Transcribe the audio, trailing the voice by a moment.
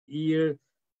year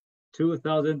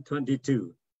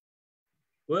 2022.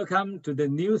 Welcome to the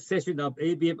new session of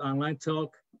ABF Online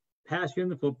Talk,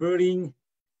 Passion for Birding,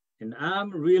 and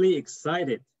I'm really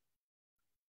excited.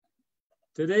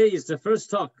 Today is the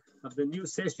first talk of the new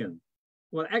session.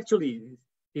 Well, actually,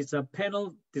 it's a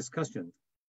panel discussion.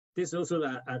 This is also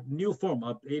a new form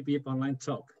of ABF Online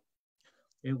Talk.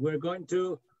 And we're going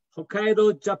to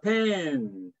Hokkaido,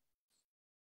 Japan.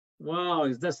 Wow,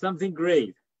 is that something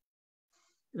great?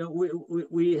 You know,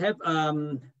 we have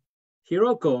Hiroko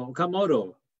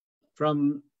Okamoto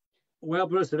from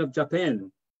Waterbird of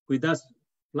Japan with us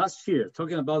last year,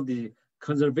 talking about the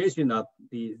conservation of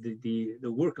the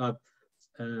work of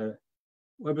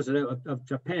Waterbird of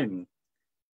Japan.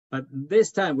 But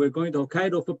this time we're going to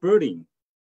Hokkaido for birding.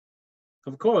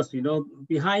 Of course, you know,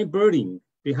 behind birding,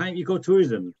 behind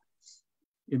ecotourism,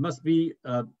 it must be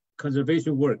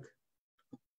conservation work.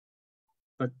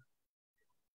 But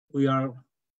we are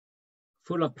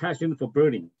full of passion for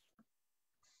birding.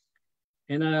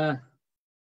 And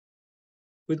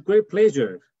with great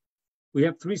pleasure, we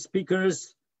have three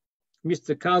speakers,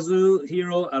 Mr.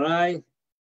 Kazuhiro Arai,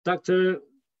 Dr.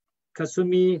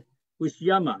 Katsumi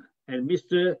Ushiyama, and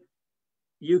Mr.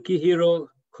 Yukihiro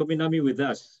KOMINAMI with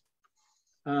us.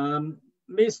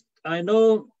 I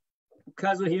know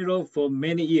Kazuhiro for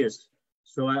many years,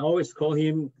 so I always call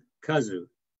him Kazu.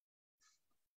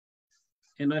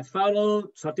 And I follow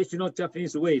traditional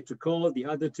Japanese way to call the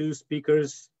other two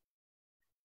speakers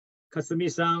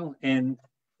Katsumi-san and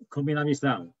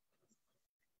Kominami-san.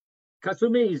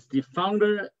 Katsumi is the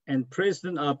founder and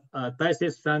president of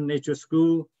Daisetsu Nature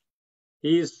School.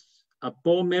 He is a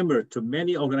board member to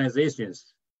many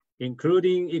organizations,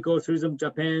 including Ecotourism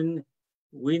Japan,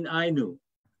 Win Ainu.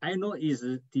 Ainu is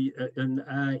an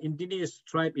indigenous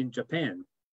tribe in Japan.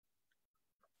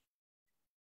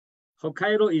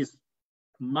 Hokkaido is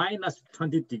minus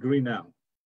 20 degrees now.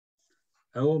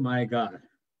 Oh my God.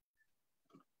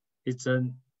 It's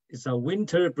a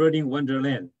winter birding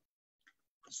wonderland.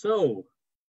 So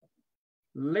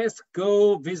let's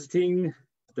go visiting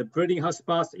the birding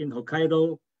hotspots in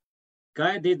Hokkaido,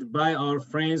 guided by our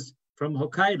friends from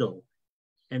Hokkaido.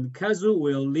 And Kazu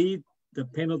will lead the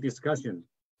panel discussion.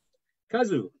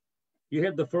 Kazu, you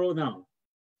have the floor now.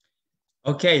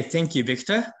 Okay, thank you,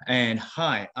 Victor. And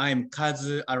hi, I'm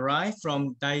Kazu Arai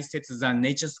from Daisetsu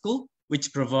Nature School,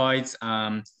 which provides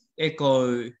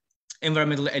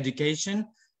environmental education,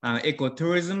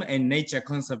 ecotourism, and nature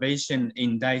conservation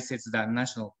in Daisetsu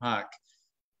National Park.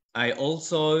 I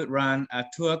also run a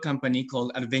tour company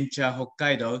called Adventure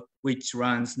Hokkaido, which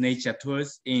runs nature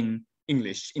tours in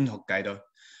English in Hokkaido.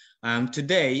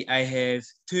 Today, I have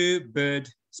two bird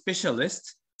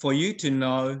specialists for you to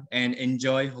know and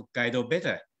enjoy Hokkaido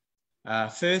better.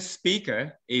 First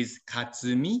speaker is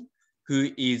Katsumi,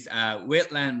 who is a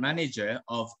wetland manager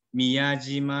of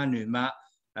Miyajimanuma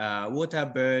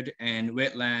Waterbird and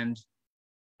Wetland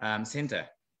Center.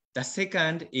 The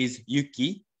second is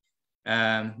Yuki,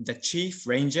 the chief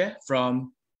ranger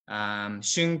from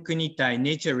Shunkunitai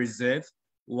Nature Reserve,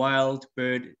 Wild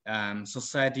Bird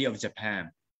Society of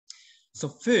Japan. So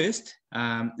first,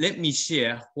 let me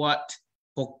share what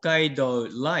Hokkaido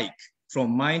like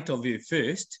from my point of view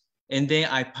first, and then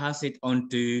I pass it on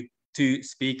to two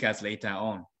speakers later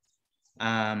on.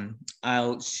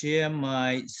 I'll share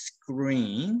my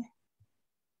screen,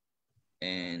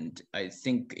 and I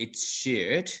think it's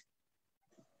shared.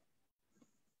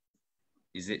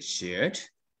 Is it shared?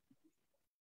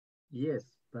 Yes,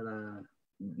 but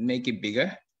make it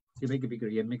bigger. You make it bigger.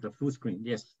 Yeah, make the full screen.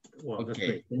 Yes. Wow, okay. That's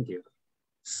great. Thank you.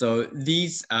 So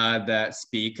these are the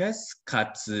speakers: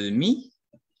 Katsumi,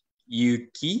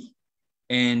 Yuki,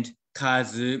 and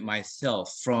Kazu,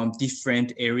 myself, from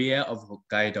different area of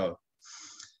Hokkaido.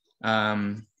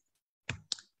 And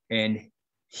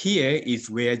here is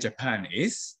where Japan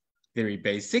is, very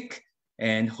basic.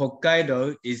 And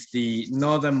Hokkaido is the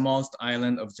northernmost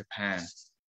island of Japan.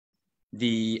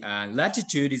 The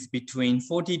latitude is between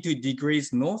 42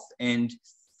 degrees north and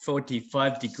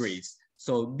 45 degrees.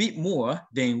 So a bit more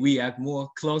than we are more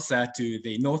closer to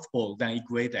the North Pole than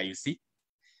equator, you see.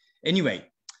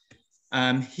 Anyway,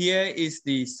 here is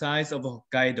the size of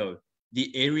Hokkaido.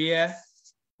 The area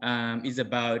is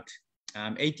about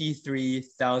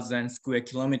 83,000 square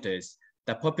kilometers.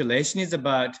 The population is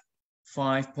about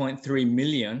 5.3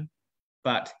 million,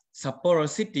 but Sapporo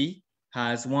city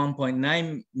has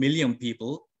 1.9 million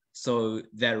people. So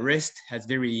the rest has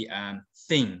very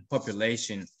thin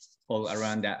population all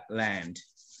around that land.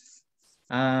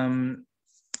 And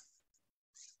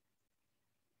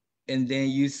then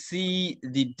you see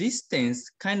the distance,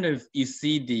 kind of you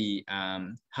see the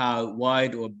how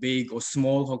wide or big or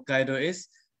small Hokkaido is.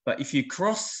 But if you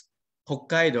cross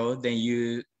Hokkaido, then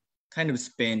you kind of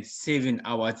spend 7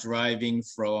 hours driving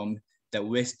from the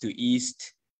west to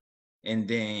east. And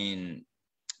then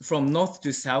from north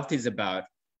to south is about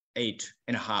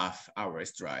 8.5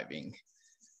 hours driving.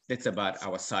 That's about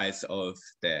our size of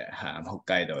the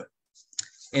Hokkaido.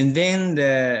 And then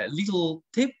the little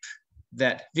tip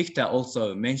that Victor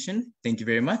also mentioned, thank you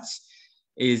very much,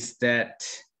 is that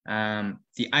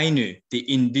the Ainu,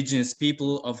 the indigenous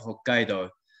people of Hokkaido,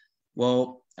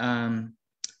 well,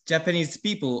 Japanese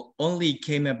people only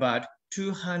came about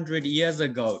 200 years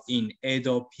ago in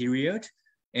Edo period,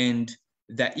 and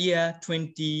the year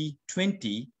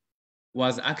 2020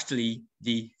 was actually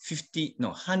the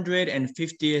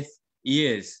 150th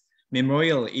years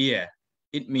memorial year.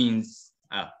 It means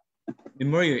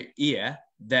memorial year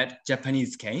that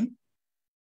Japanese came.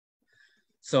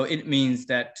 So it means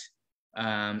that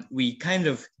we kind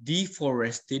of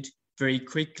deforested very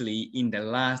quickly in the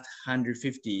last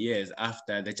 150 years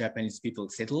after the Japanese people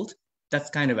settled. That's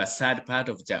kind of a sad part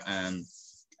of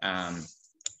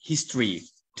history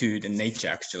to the nature,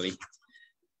 actually.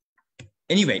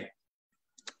 Anyway,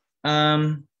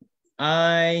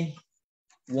 I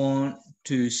want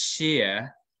to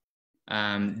share,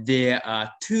 there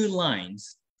are 2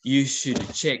 lines you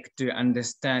should check to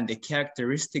understand the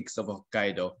characteristics of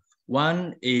Hokkaido.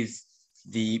 One is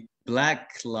the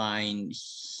black line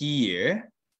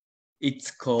here.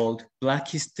 It's called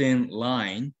Blackiston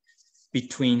Line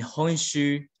between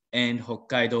Honshu and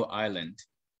Hokkaido Island.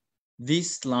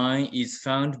 This line is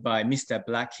found by Mr.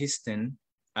 Blackiston,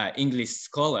 an English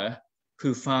scholar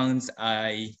who founds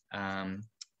a,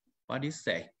 what do you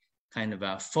say, kind of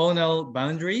a faunal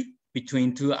boundary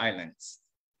between 2 islands.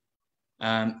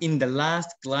 In the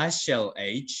last glacial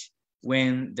age,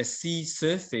 when the sea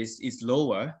surface is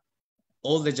lower,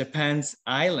 all the Japan's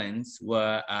islands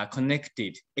were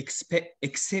connected except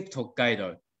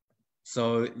Hokkaido.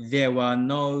 So there were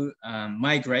no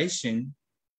migration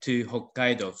to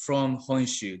Hokkaido from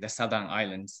Honshu, the southern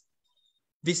islands.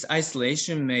 This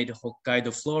isolation made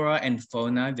Hokkaido flora and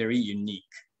fauna very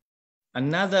unique.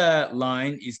 Another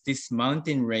line is this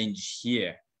mountain range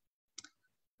here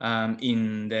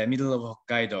in the middle of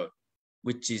Hokkaido,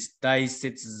 which is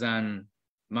Daisetsuzan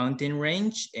mountain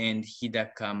range and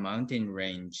Hidaka mountain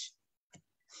range.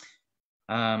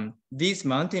 These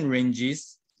mountain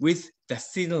ranges with the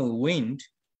seasonal wind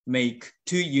make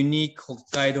 2 unique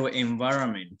Hokkaido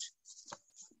environment.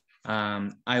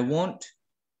 I won't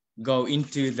go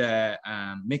into the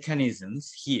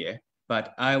mechanisms here,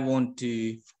 but I want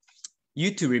you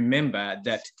to remember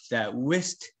that the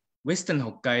Western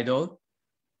Hokkaido,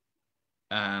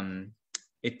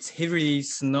 it's heavily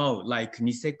snow like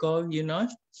Niseko, you know?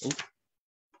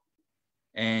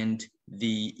 And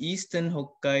the Eastern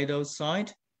Hokkaido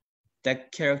side, the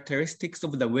characteristics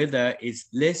of the weather is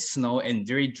less snow and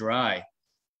very dry.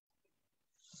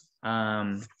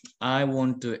 I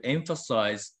want to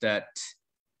emphasize that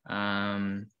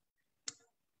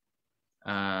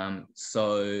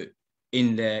so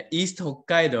in the East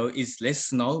Hokkaido is less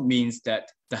snow means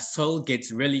that the soil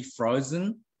gets really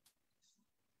frozen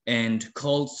and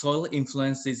cold soil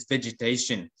influences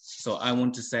vegetation. So I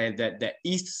want to say that the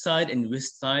east side and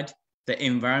west side, the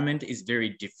environment is very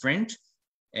different,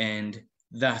 and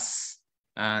thus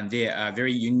there are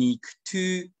very unique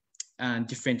 2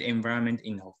 different environment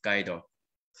in Hokkaido.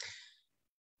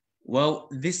 Well,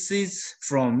 this is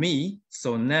from me.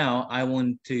 So now I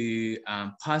want to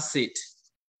pass it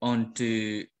on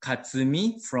to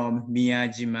Katsumi from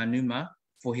Miyajimanuma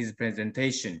for his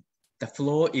presentation. The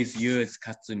floor is yours,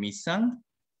 Katsumi-san.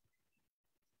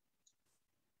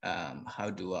 How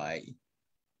do I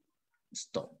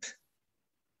stop?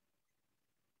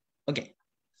 Okay.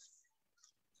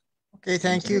 Okay,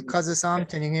 thank you, Kazu-san.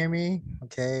 Can you hear me?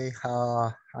 Okay,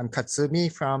 I'm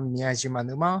Katsumi from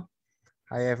Miyajimanuma.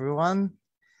 Hi, everyone.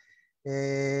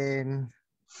 And,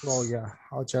 well, yeah,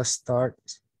 I'll just start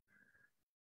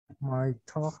my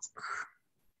talk.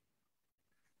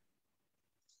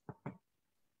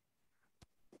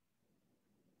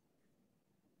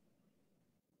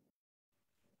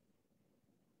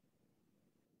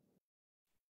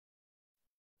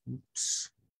 Oops,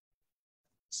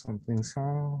 something's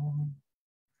wrong.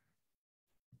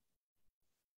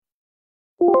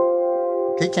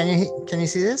 Okay, can you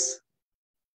see this?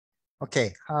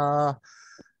 Okay, I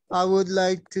would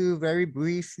like to very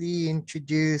briefly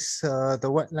introduce the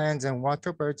wetlands and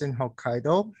waterbirds in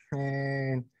Hokkaido,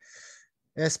 and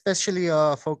especially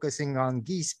focusing on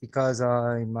geese because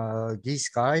I'm a geese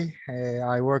guy.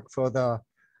 I work for the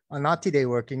Anatide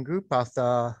working group of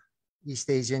the East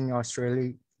Asian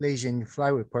Australasian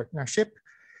Flyway Partnership.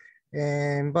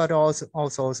 And but also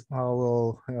I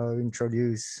will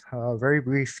introduce very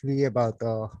briefly about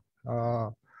the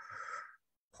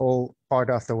whole part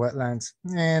of the wetlands.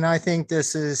 And I think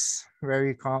this is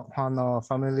very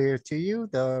familiar to you,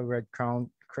 the red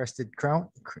crested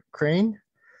crane.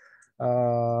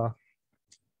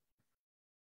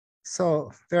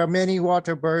 So there are many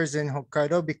water birds in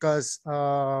Hokkaido because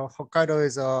Hokkaido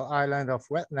is an island of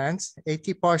wetlands.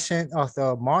 80% of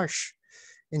the marsh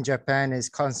in Japan is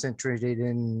concentrated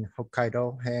in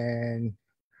Hokkaido, and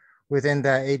within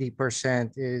that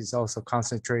 80% is also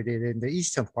concentrated in the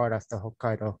eastern part of the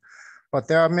Hokkaido. But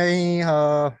there are many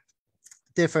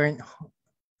different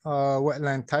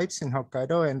wetland types in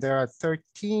Hokkaido, and there are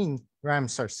 13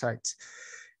 Ramsar sites.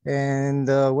 And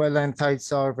the wetland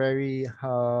types are very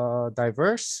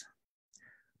diverse.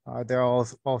 There are,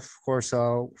 of course,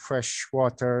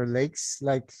 freshwater lakes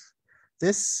like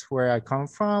this, where I come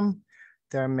from.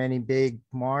 There are many big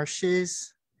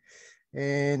marshes.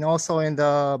 And also in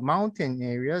the mountain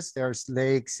areas, there's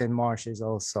lakes and marshes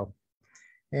also.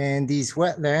 And these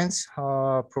wetlands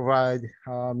provide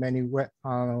many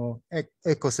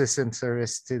ecosystem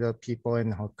service to the people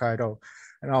in Hokkaido,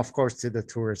 and of course to the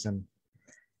tourism.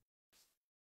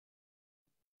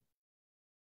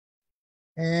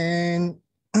 And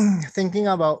thinking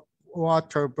about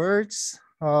water birds,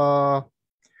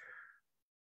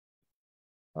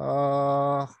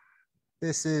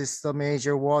 this is the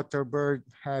major water bird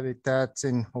habitats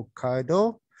in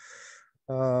Hokkaido.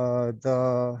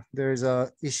 There's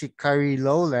a Ishikari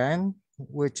lowland,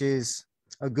 which is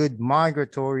a good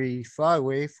migratory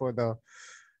flyway for the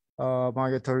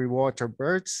migratory water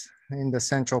birds in the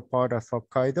central part of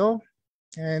Hokkaido.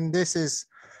 And this is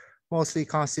mostly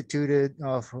constituted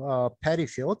of paddy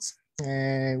fields,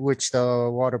 which the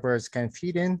water birds can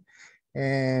feed in,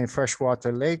 and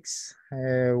freshwater lakes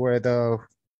where the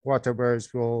water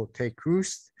birds will take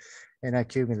roost and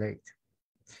accumulate.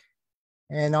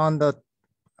 And on the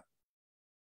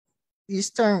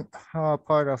eastern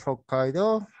part of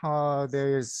Hokkaido,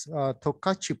 there is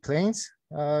Tokachi Plains.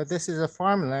 This is a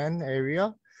farmland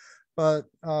area, but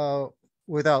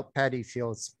without paddy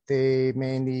fields. They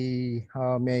mainly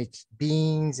make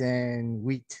beans and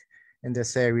wheat in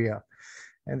this area.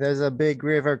 And there's a big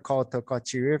river called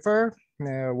Tokachi River,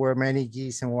 where many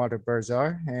geese and water birds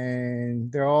are.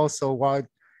 And there are also wild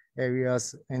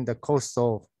areas in the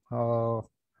coastal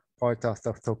part of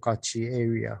the Tokachi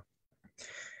area.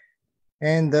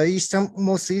 And the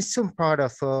most eastern part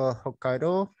of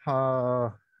Hokkaido,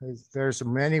 there's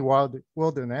many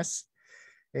wilderness,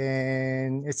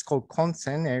 and it's called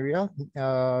Konsen area,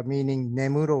 meaning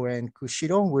Nemuro and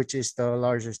Kushiro, which is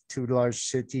the two large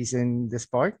cities in this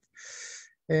part.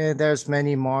 And there's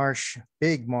many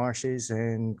big marshes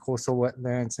and coastal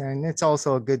wetlands, and it's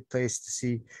also a good place to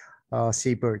see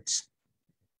seabirds.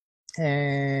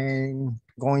 And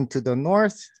going to the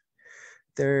north,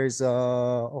 there's a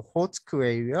Ohotsuku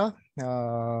area.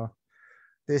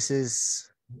 This is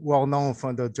well known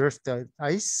for the drifted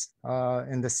ice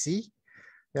in the sea.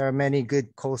 There are many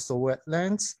good coastal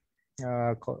wetlands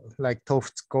like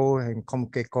Tofutsuko and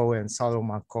Komukeko and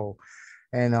Salomako.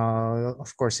 And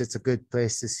of course, it's a good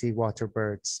place to see water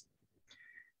birds.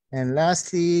 And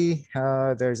lastly,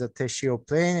 there's a Teshio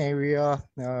Plain area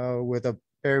with a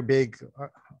very big,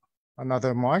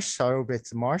 another marsh,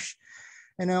 Sarobetsu Marsh.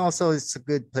 And also it's a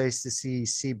good place to see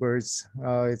seabirds.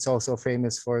 It's also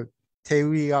famous for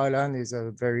Teui Island is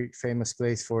a very famous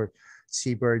place for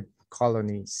seabird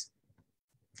colonies.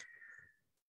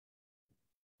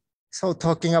 So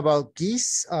talking about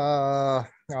geese, I'd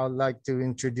like to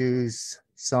introduce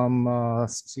some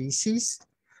species.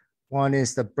 One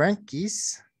is the Brent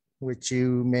geese, which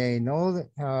you may know,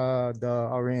 the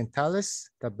orientalis,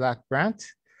 the black brant.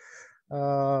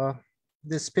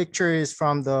 This picture is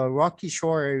from the rocky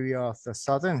shore area of the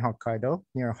southern Hokkaido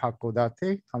near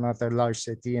Hakodate, another large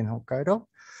city in Hokkaido.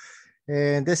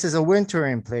 And this is a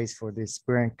wintering place for this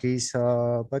Brent geese,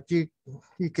 but you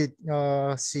could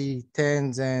see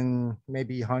tens and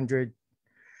maybe hundreds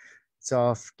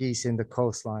of geese in the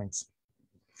coastlines.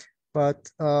 But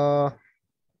a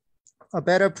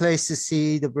better place to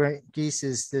see the Brent geese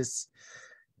is this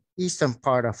eastern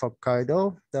part of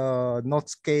Hokkaido, the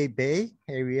Notsuke Bay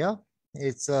area.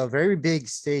 It's a very big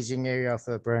staging area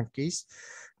for Brent geese,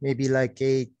 maybe like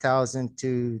 8,000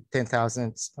 to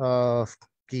 10,000 of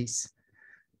geese.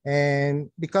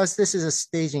 And because this is a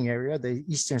staging area, the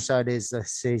eastern side is a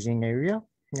staging area.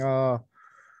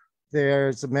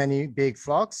 There's many big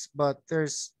flocks, but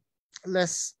there's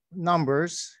less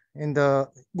numbers in the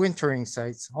wintering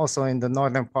sites, also in the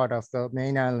northern part of the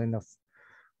main island of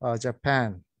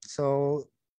Japan. So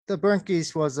the burnt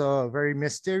geese was a very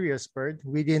mysterious bird.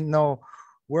 We didn't know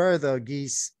where the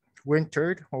geese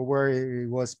wintered or where it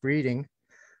was breeding,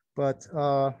 but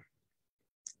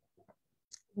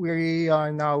we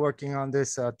are now working on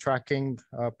this tracking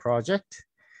project,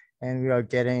 and we are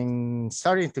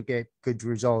starting to get good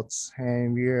results,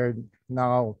 and we are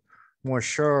now more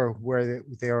sure where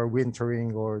they are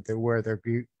wintering or where they're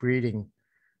breeding.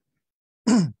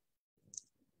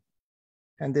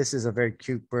 And this is a very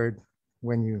cute bird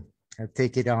when you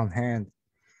take it on hand.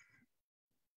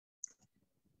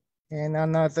 And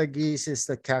another geese is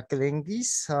the cackling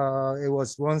geese. It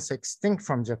was once extinct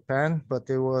from Japan, but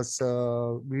it was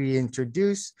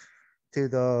reintroduced to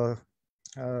the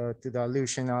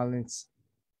Aleutian Islands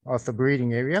of the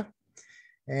breeding area.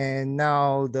 And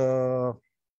now the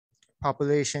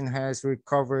population has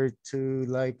recovered to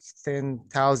like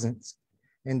 10,000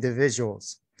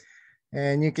 individuals.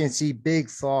 And you can see big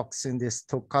flocks in this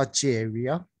Tokachi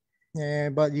area,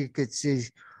 but you could see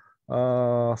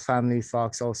family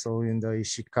flocks also in the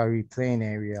Ishikari Plain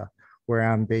area where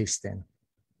I'm based in.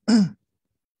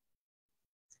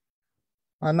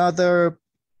 Another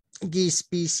geese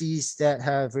species that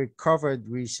have recovered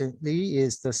recently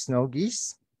is the snow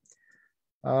geese.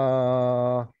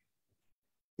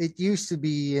 It used to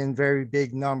be in very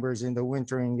big numbers in the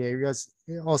wintering areas,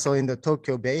 also in the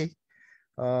Tokyo Bay.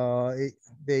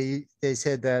 They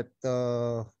said that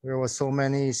there was so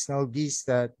many snow geese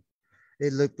that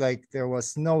it looked like there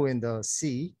was snow in the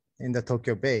sea in the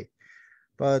Tokyo Bay,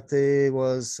 but it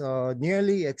was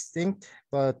nearly extinct.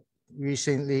 But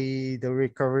recently the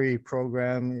recovery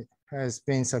program has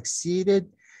been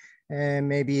succeeded, and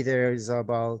maybe there's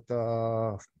about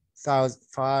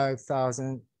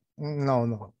 5,000,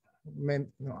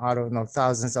 I don't know,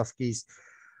 thousands of geese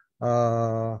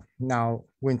now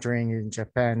wintering in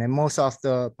Japan. And most of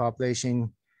the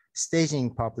population,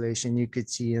 staging population, you could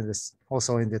see in this,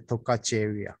 also in the Tokachi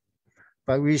area.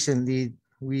 But recently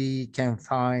we can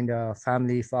find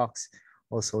family fox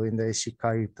also in the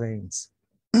Ishikari Plains.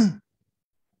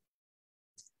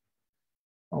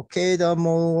 Okay, the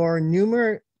more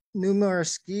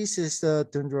numerous geese is the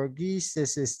tundra geese.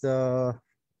 This is the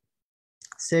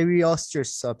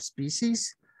Ceriostrus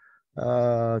subspecies,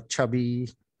 chubby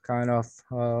kind of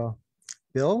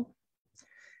bill.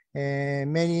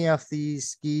 And many of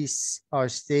these geese are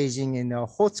staging in the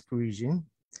Okhotsk region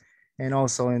and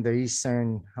also in the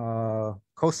eastern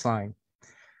coastline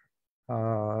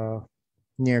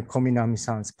near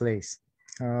Kominami-san's place.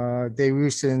 They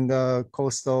roost in the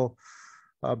coastal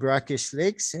brackish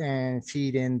lakes and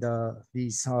feed in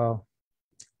these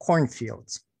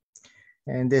cornfields.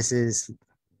 And this is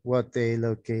what they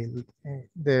locate.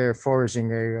 Their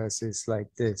foraging areas is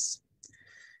like this.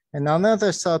 And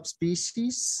another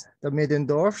subspecies, the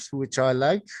Middendorfs, which I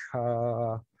like,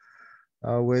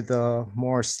 with a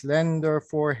more slender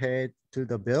forehead to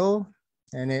the bill,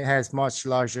 and it has much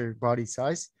larger body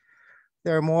size.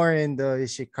 They're more in the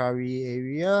Ishikari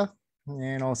area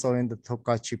and also in the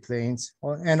Tokachi Plains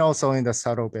and also in the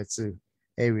Sarobetsu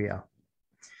area.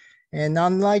 And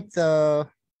unlike the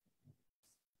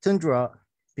tundra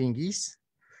bingies,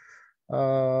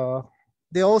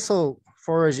 they also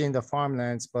forage in the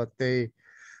farmlands, but they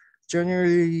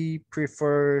generally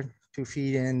prefer to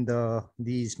feed in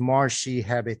these marshy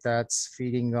habitats,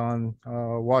 feeding on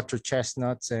water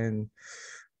chestnuts and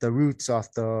the roots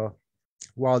of the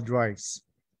wild rice.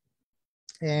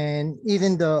 And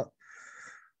even the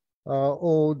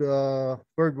old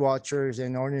bird watchers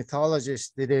and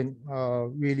ornithologists didn't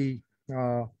really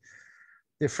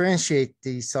differentiate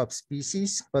these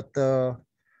subspecies, but the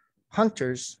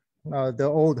hunters, the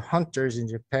old hunters in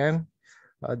Japan,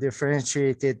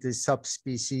 differentiated the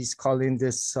subspecies, calling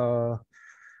this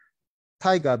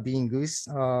taiga bingus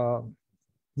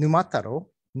numataro.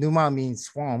 Numa means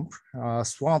swamp,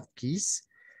 swamp geese,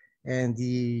 and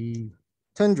the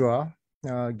tundra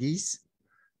geese,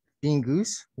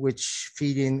 bingus, which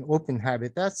feed in open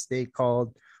habitats, they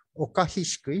called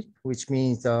okahishikui, which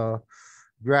means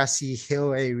grassy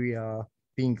hill area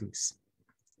bingus.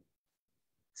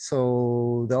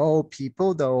 So the old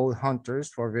people, the old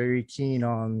hunters, were very keen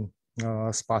on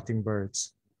spotting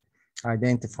birds,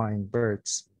 identifying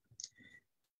birds.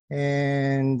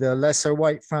 And the lesser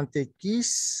white-fronted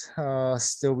geese,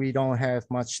 still we don't have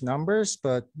much numbers,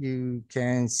 but you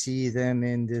can see them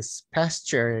in this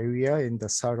pasture area in the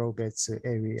Sarobetsu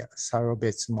area,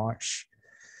 Sarobetsu Marsh.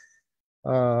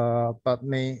 But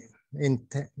in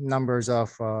numbers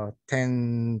of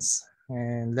tens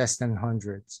and less than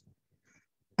hundreds.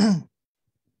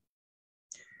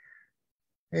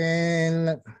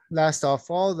 And last of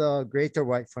all, the greater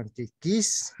white-fronted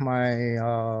geese, my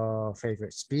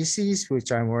favorite species,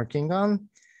 which I'm working on.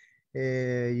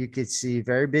 You could see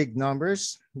very big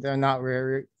numbers. They're not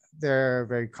rare, they're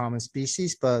very common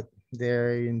species, but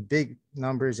they're in big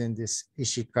numbers in this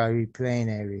Ishikari Plain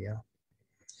area.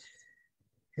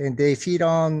 And they feed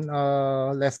on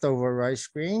leftover rice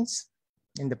grains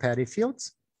in the paddy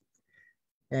fields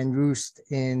and roost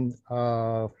in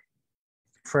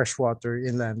freshwater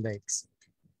inland lakes.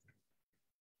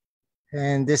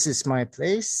 And this is my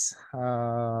place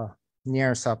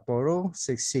near Sapporo,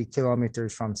 60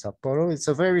 kilometers from Sapporo. It's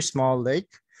a very small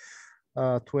lake,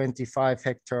 25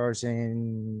 hectares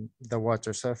in the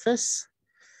water surface.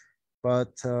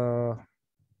 But, and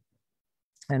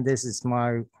this is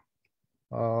my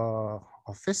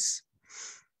office.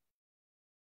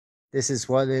 This is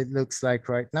what it looks like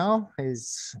right now. It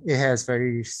has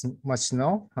very much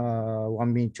snow,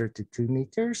 1 meter to 2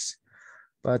 meters.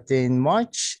 But in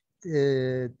March,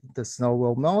 the snow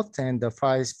will melt, and the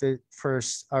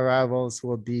first arrivals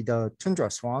will be the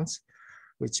tundra swans,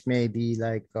 which may be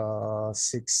like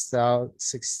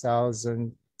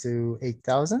 6,000 to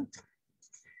 8,000.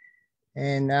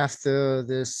 And after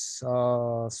this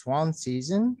swan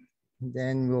season,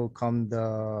 then will come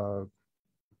the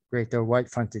greater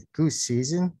white-fronted goose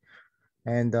season,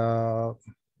 and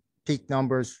peak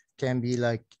numbers can be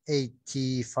like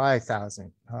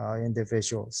 85,000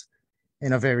 individuals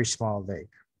in a very small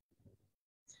lake.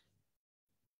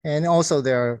 And also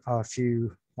there are a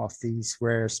few of these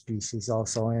rare species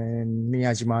also, and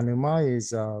Miyajimanuma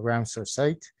is a Ramsar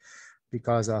site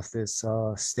because of this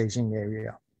staging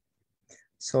area.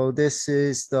 So this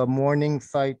is the morning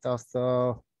flight of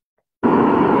the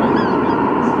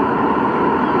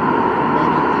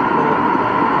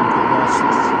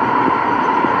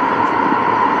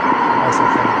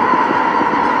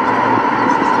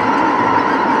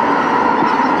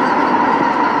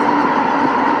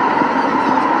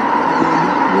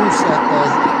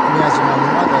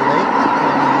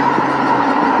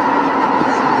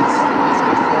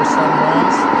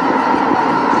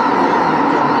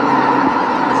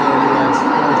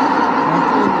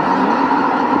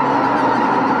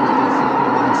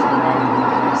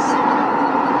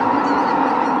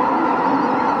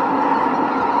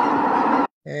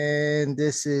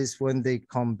this is when they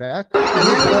come back. But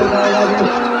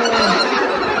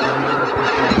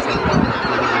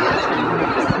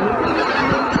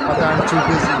I'm too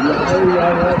busy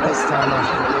at this time of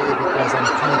the day because I'm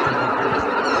camping.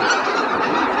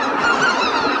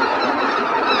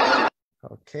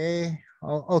 Okay.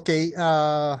 Okay.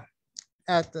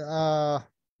 At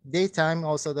daytime,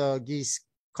 also the geese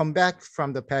come back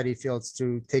from the paddy fields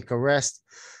to take a rest.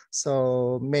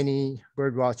 So many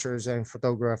bird watchers and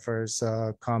photographers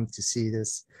come to see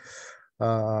this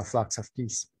flocks of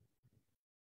geese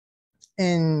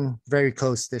in very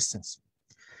close distance.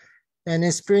 And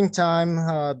in springtime,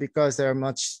 because there are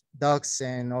much ducks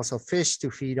and also fish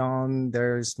to feed on,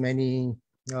 there's many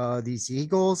these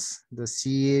eagles, the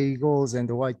sea eagles and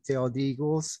the white-tailed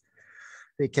eagles.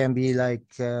 They can be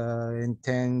like in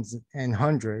tens and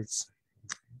hundreds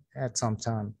at some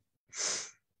time.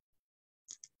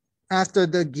 After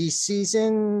the geese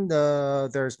season,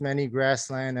 there's many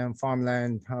grassland and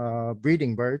farmland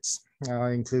breeding birds,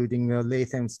 including the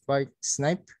Latham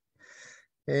snipe.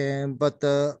 But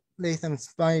the Latham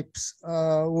snipes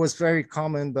was very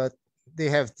common, but they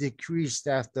have decreased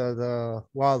after the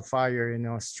wildfire in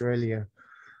Australia.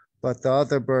 But the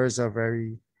other birds are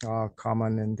very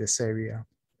common in this area.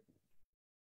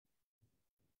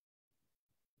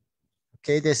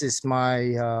 Okay, this is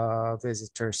my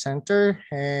visitor center,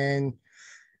 and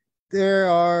there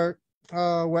are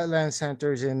wetland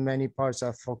centers in many parts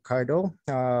of Hokkaido,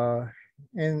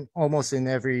 and almost in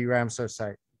every Ramsar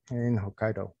site in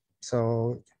Hokkaido.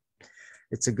 So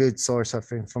it's a good source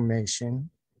of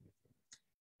information.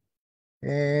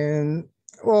 And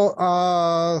well,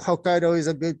 Hokkaido is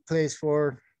a good place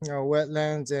for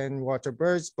wetlands and water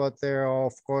birds, but there are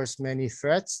of course many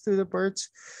threats to the birds.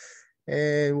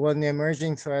 And one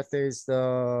emerging threat is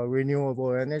the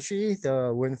renewable energy,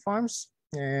 the wind farms.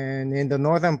 And in the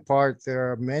northern part,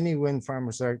 there are many wind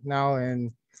farms right now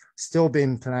and still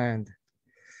being planned.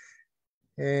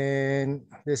 And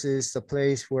this is the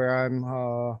place where I'm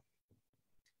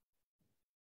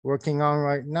working on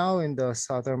right now in the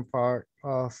southern part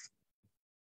of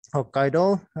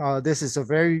Hokkaido. This is a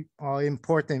very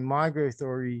important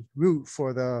migratory route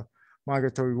for the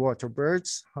migratory water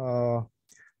birds.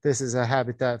 This is a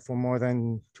habitat for more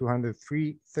than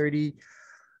 230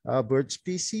 bird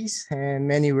species, and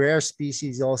many rare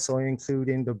species also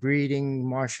including the breeding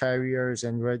marsh harriers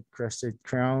and red-crested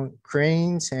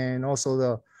cranes, and also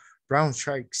the brown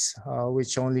shrikes,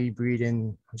 which only breed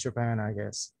in Japan, I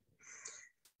guess.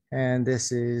 And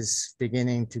this is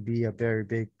beginning to be a very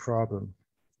big problem.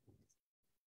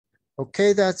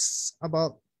 Okay, that's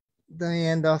about the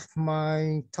end of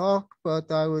my talk,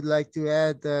 but I would like to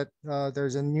add that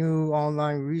there's a new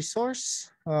online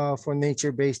resource for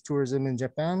nature-based tourism in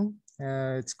Japan.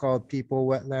 It's called People,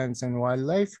 Wetlands, and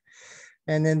Wildlife.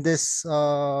 And in this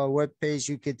webpage,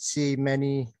 you could see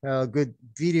many good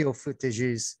video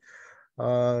footages,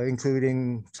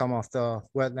 including some of the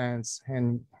wetlands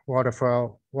and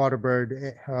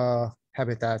waterbird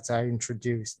habitats I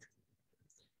introduced.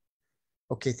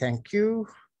 Okay, thank you.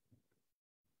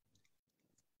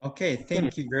 Okay,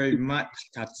 thank you very much,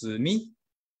 Katsumi.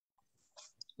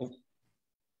 Oh.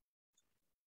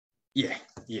 Yeah.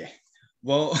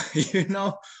 Well,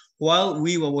 while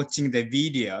we were watching the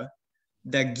video,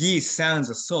 the geese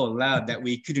sounds so loud that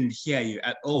we couldn't hear you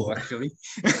at all, actually.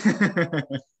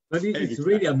 But it's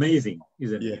really amazing,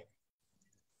 isn't it?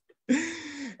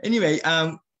 Anyway,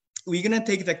 we're gonna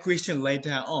take the question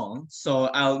later on. So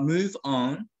I'll move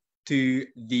on to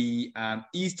the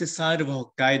east side of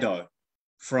Hokkaido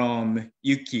from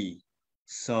Yuki.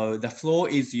 So the floor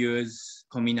is yours,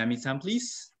 Kominami-san,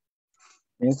 please.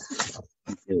 Yes,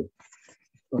 thank you.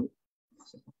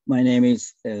 My name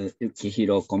is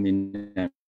Yukihiro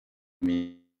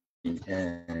KOMINAMI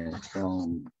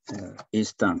from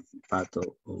eastern part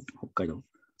of Hokkaido.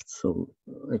 So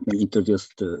let me introduce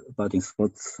the birding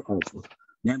spots of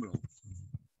Nemuro.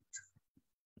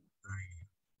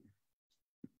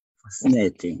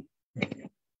 Fascinating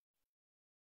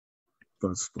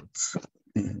bird spots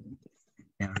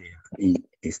area in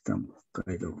eastern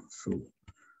Hokkaido. So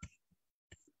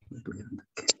どれなんだっ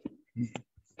け。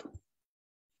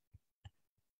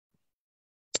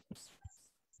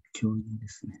教員で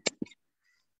すね。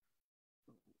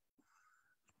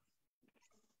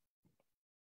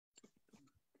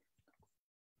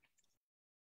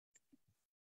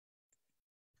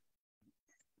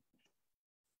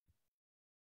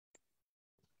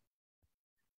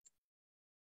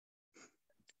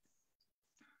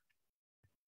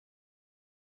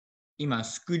今、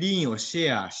スクリーンをシ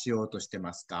ェアしようとして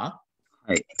ますか？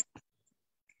はい。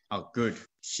Oh, good.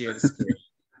 Share the screen.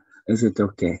 Is it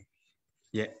okay?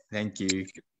 Yeah, thank you.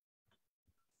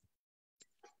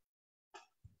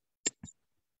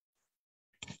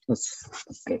 That's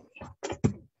okay.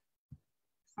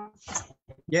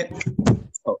 Yep.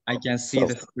 Oh, I can see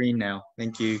the screen now.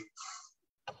 Thank you.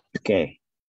 Okay.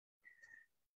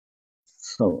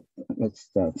 So let's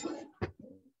start.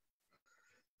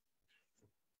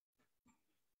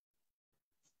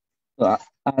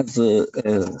 As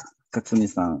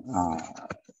Katsumi-san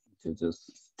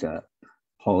introduced the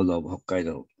whole of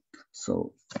Hokkaido.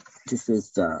 So this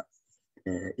is the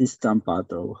eastern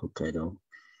part of Hokkaido.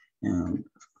 And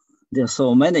there are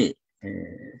so many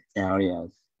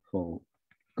areas for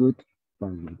good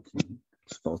birding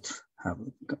spots, spots.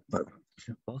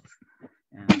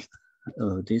 And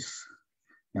this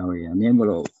area,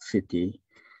 Nemuro city,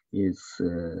 is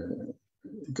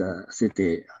the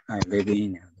city I live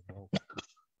in.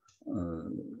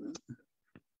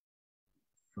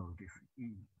 So this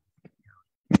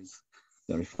is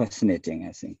very fascinating,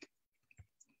 I think.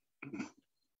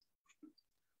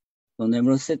 So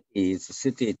Nemuro city is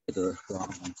situated from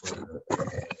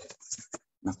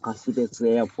Nakashibetsu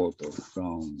airport.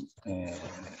 From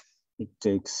it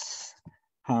takes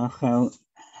half hours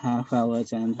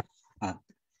and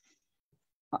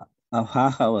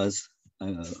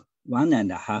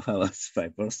 1.5 hours by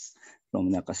bus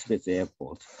from Nakashibetsu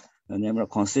airport. The Nemuro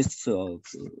consists of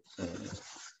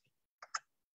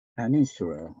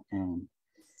peninsula and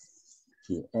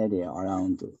the area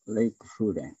around Lake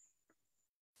Furen,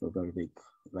 so very big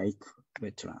lake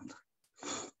wetland.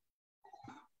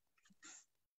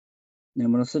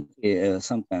 Nemuro city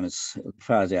sometimes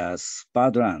referred as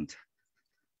birdland.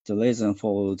 The reason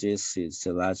for this is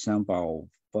the large number of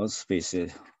bird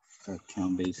species that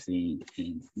can be seen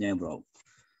in Nemuro.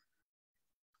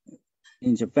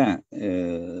 In Japan,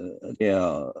 there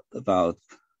are about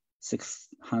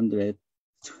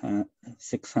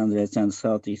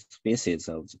 630 species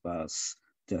of birds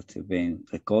that have been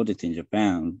recorded in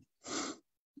Japan.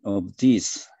 Of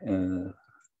these,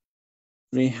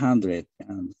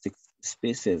 306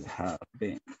 species have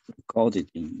been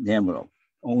recorded in Nemuro,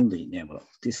 only Nemuro.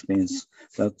 This means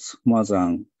that more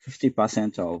than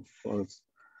 50% of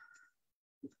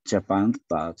Japan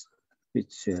birds,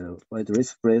 which widely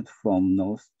spread from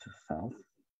north to south,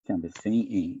 can be seen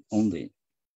in only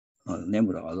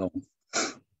Nemuro alone.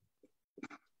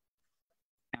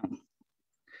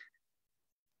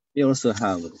 We also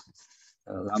have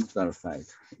a Ramsar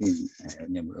site in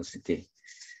Nemuro city.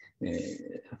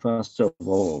 First of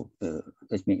all,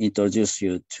 let me introduce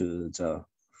you to the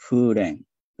Furen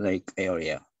Lake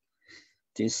area.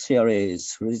 This area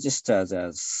is registered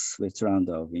as wetland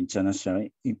of international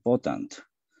importance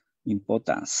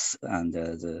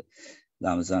under the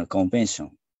Ramsar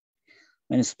Convention.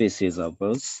 Many species of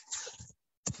birds,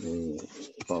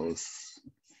 both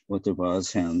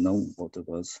waterbirds and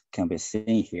non-waterbirds, can be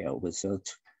seen here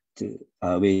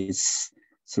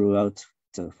throughout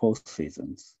the 4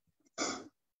 seasons.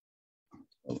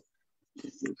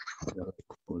 This is the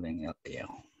Furen area.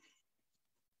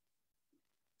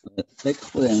 Lake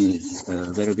Furen is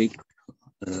a very big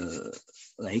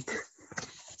lake,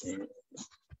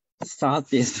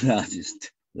 third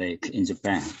largest lake in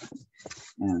Japan,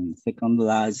 and second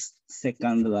largest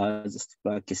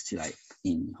blackest lake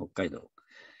in Hokkaido.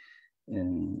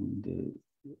 And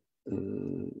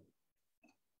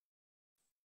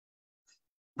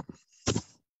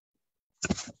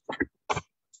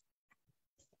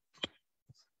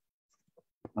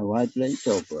a wide range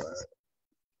of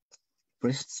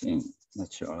pristine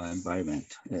natural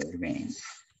environment remains.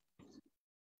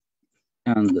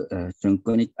 And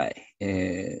Shunkunitai,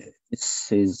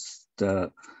 this is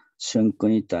the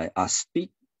Shunkunitai, a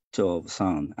spit of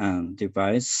sun, and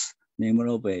divides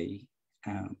Nemuro Bay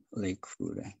and Lake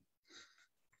Furen.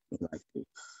 Like this.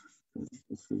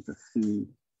 This is the sea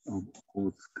of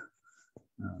Otsuka,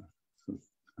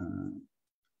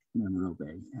 Nemuro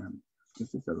Bay, and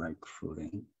this is the Lake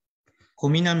Furen. 小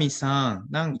南さん、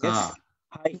なん Yes. か、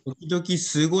はい。時々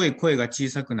すごい声が小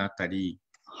さくなったり、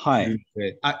はい。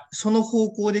あ、その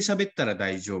方向で喋ったら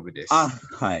大丈夫です。あ、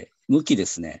はい。向きで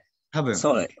すね。多分。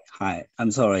Sorry. はい。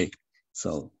I'm sorry.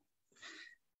 So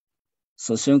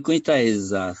Shunkunitai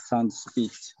is a sand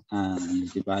spit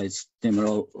and divides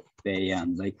Nemuro Bay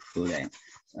and Lake Furen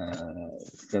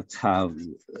that have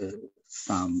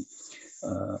some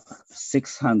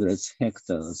 600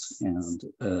 hectares and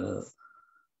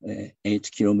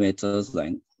 8 kilometers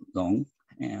long,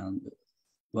 and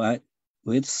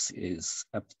width is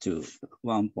up to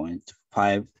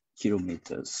 1.5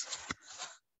 kilometers.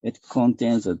 It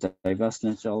contains a diverse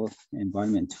natural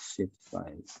environment shaped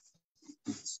by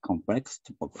its complex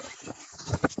topography.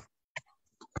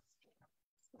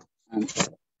 And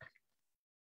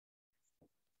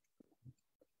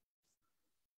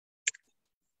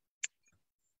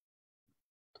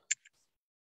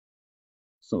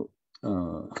so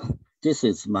this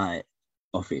is my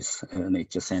office,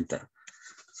 nature center.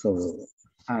 So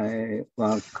I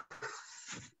work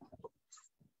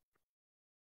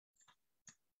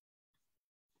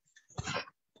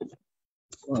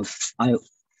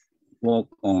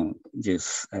on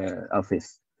this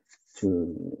office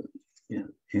to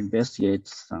investigate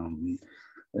some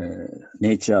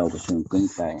nature of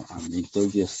Shunkunitai and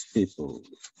introduce people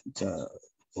the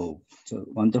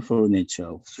wonderful nature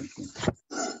of Shunkunitai.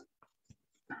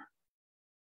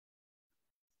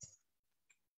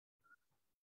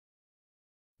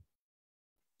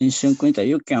 In Shunkunitai,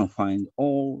 you can find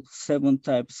all 7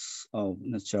 types of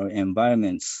natural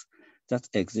environments that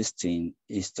exist in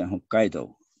eastern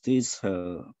Hokkaido. These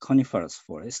are coniferous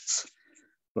forests,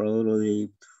 broadleaf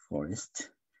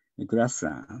forest,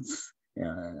 grasslands,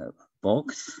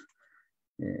 bogs,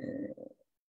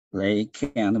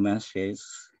 lake and marshes,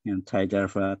 and tidal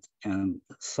flat and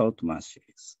salt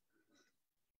marshes.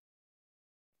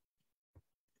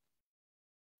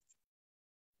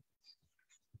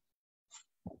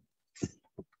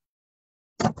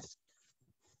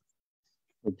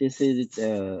 So this is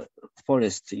the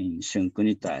forest in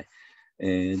Shunkunitai.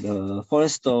 The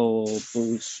forest of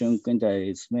Shunkunitai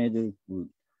is made of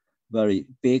very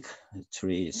big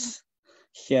trees.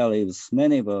 Here lives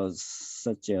many birds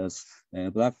such as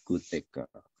black woodpecker,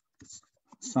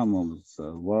 some of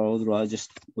the world's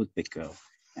largest woodpecker,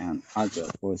 and other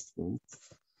forest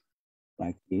birds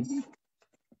like this.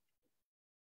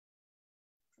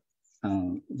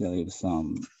 And there live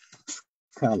some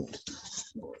scarabs,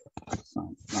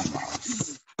 some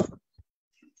mammals.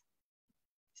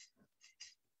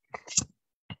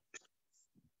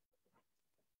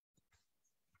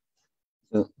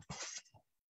 So,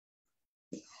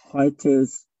 white-tailed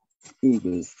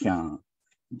eagles can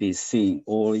be seen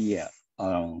all year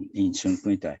around in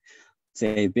Shunkunitai.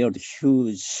 They build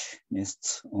huge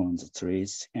nests on the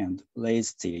trees and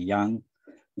raise their young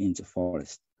in the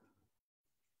forest.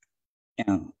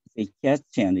 And they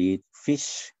catch and eat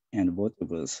fish and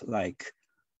waterbirds like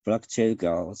black-tailed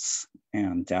gulls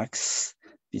and ducks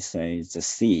beside the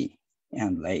sea.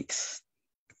 and lakes.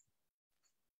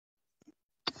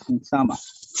 In summer,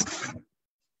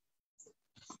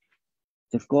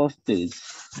 the coast is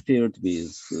filled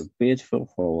with beautiful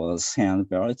flowers and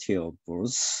variety of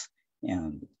birds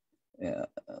and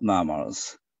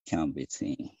mammals can be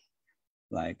seen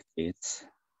like this.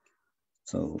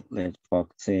 So red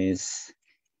foxes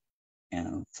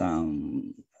and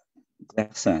some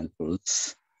excellent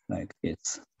birds like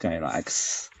this,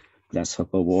 skylarks,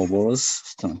 grasshopper warblers,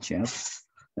 stonecrows,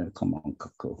 common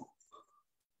cuckoo,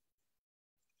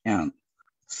 and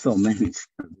so many.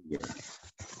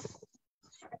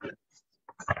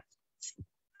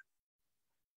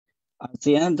 At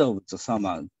the end of the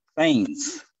summer,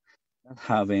 cranes that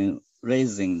have been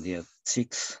raising their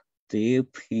chicks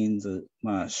deep in the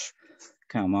marsh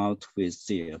come out with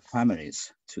their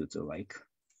families to the lake.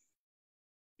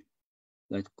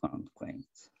 Red-crowned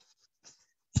cranes.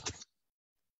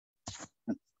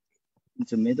 In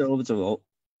the middle of the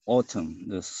autumn,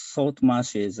 the salt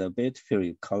marshes are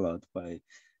beautifully colored by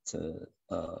the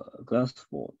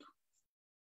grasswood.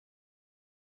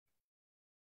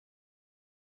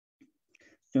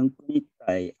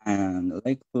 Shunkunitai and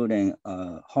Lake Furen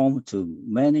are home to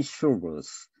many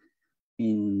shorebirds.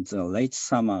 In the late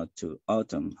summer to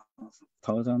autumn,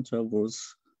 thousands of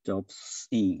birds drop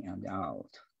in and out.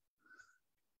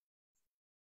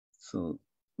 So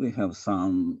we have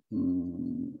some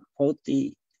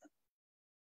 40,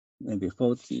 maybe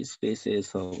 40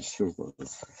 species of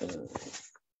shorebirds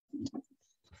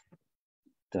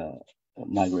that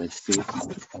migrate to the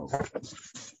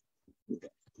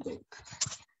lake.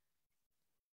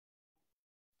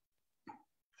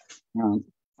 And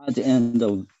at the end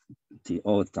of the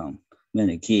autumn,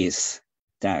 many geese,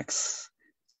 ducks,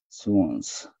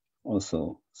 swans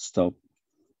also stop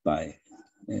by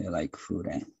Lake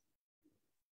Furen.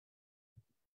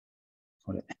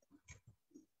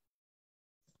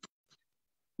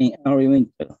 In early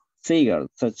winter, seagulls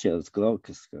such as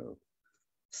crocus,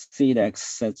 sea ducks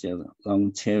such as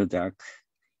long-tailed duck,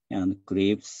 and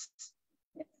grebes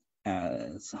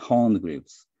as horned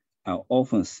grebes are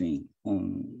often seen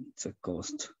on the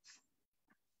coast.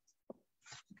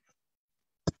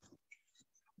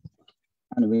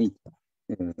 And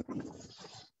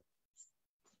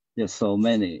there's so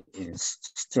many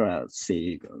striped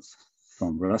seagulls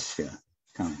from Russia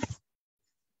come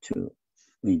to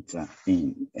winter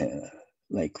in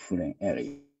Lake Furen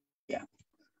area.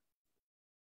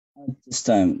 At this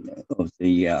time of the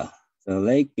year, the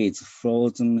lake is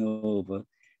frozen over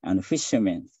and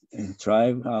fishermen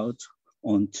drive out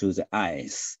onto the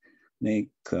ice, make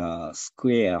a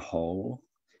square hole,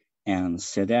 and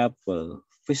set up a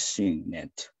fishing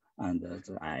net under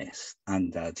the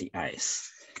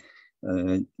ice.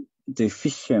 The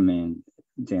fishermen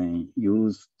then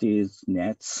use these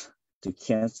nets to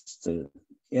catch the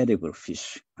edible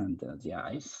fish under the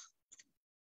ice,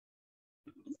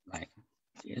 like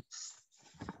this.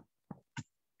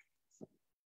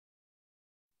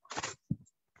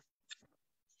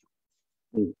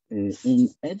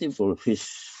 Inedible fish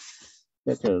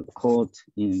that are caught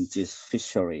in this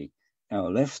fishery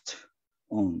are left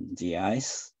on the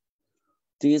ice.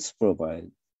 These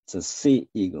provide the sea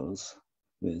eagles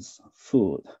with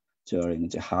food during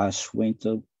the harsh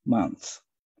winter months.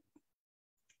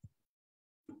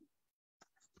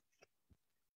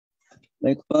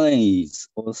 Lake Furen is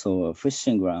also a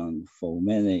fishing ground for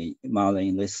many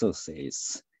marine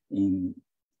resources. In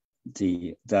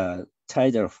the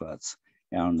tidal floods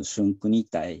and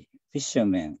Shunkunitai,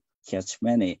 fishermen catch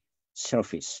many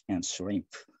shellfish and shrimp.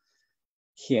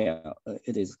 Here,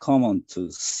 it is common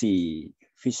to see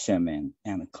fishermen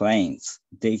and cranes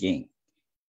digging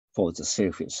for the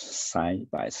shellfish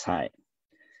side by side.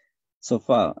 So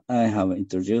far, I have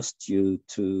introduced you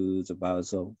to the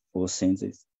birds of both scenes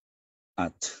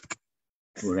at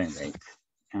Furen Lake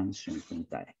and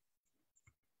Shunkunitai.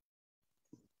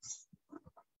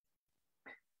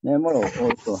 Nemuro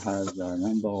also has a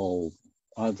number of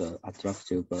other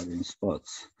attractive birding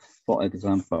spots. For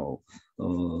example,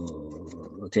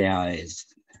 there is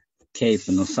Cape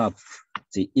Nosap,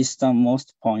 the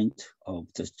easternmost point of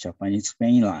the Japanese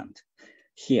mainland.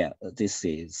 Here, this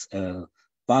is a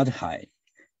bird high,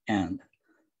 and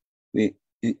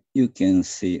you can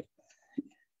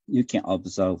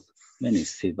observe many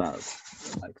seabirds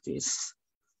like this.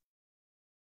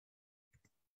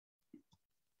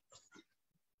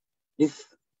 If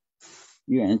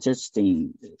you're interested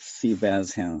in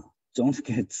seabirds and don't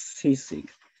get seasick,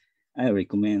 I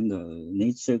recommend a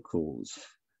nature cruise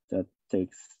that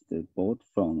takes the boat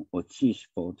from Ochishi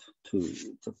Port to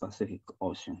the Pacific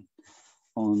Ocean.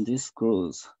 On this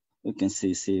cruise, you can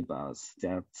see seabirds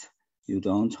that you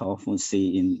don't often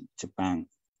see in Japan,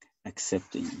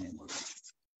 except in Nemuro.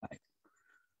 Like,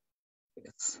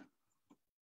 yes.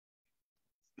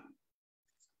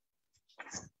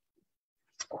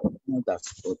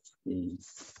 That's what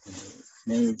is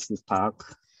Meiji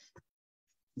Park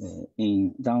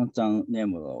in downtown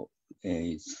Nemuro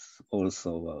is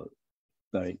also a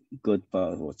very good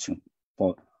bird watching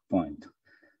point.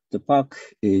 The park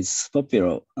is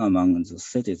popular among the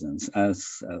citizens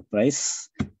as a place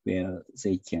where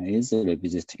they can easily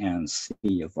visit and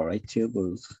see a variety of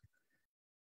birds.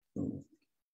 So,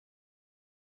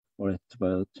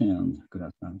 Waterbird and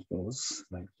grassland birds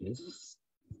like this.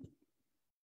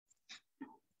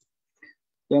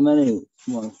 There are many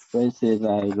more places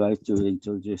I'd like to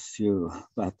introduce you,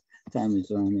 but time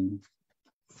is running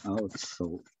out,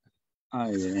 so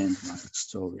I will end my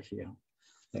story here.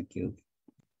 Thank you.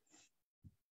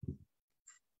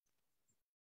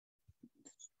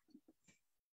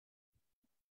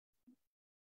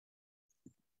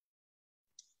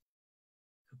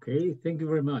 Okay, thank you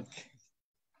very much.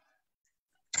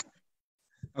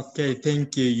 Okay,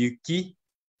 thank you, Yuki.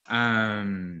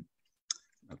 My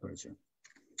pleasure.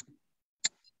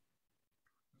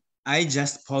 I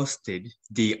just posted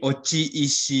the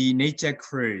Ochi-ishi nature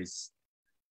cruise.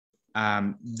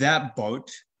 That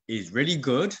boat is really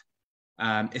good,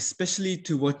 especially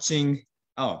to watching.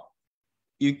 Oh,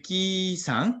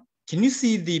 Yuki-san, can you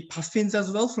see the puffins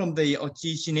as well from the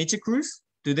Ochi-ishi nature cruise?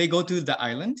 Do they go to the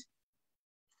island?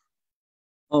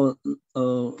 Oh,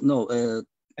 no.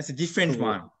 That's a different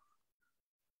one.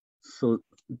 So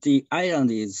the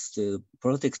island is the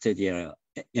protected area.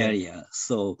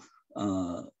 So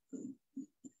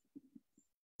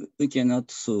we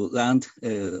cannot land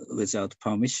without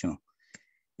permission.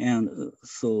 And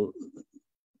so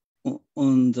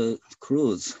on the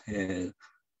cruise,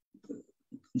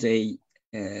 they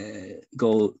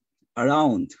go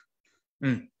around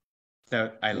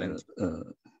the island.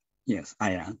 Yes,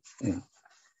 island.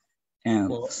 And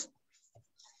well,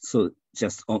 so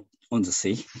just on the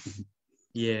sea.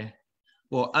 Yeah.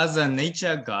 Well, as a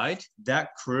nature guide,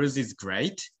 that cruise is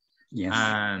great. Yes.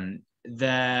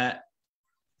 The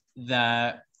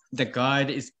guide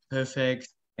is perfect,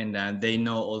 and they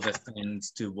know all the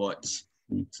things to watch.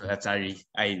 So that's I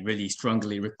really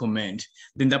strongly recommend.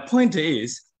 Then the point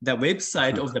is the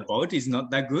website of the boat is not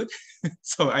that good.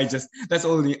 So that's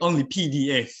only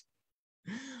PDF,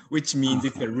 which means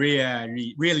it's a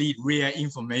really rare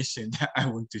information that I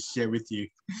want to share with you.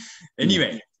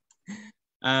 Anyway,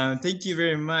 thank you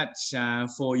very much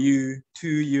for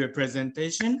your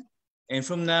presentation. And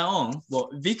from now on,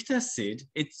 what Victor said,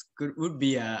 would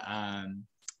be a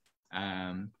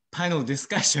panel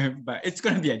discussion, but it's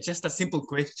going to be just a simple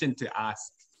question to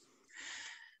ask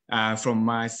from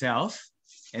myself.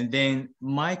 And then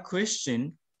my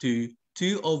question to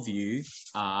two of you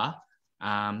are,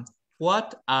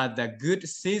 what are the good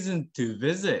seasons to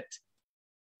visit?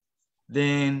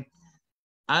 Then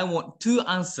I want two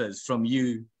answers from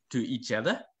you to each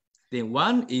other. Then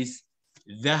one is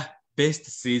the best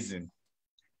season,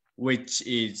 which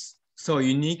is so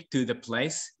unique to the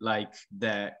place, like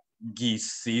the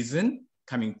geese season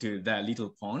coming to the little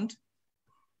pond.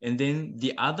 And then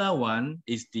the other one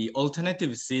is the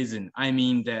alternative season. I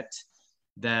mean that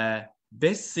the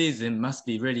best season must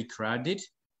be really crowded.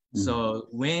 So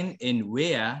when and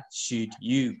where should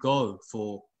you go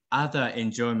for other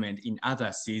enjoyment in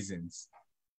other seasons?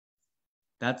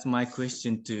 That's my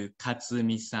question to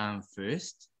Katsumi-san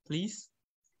first, please.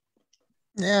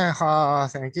 Yeah,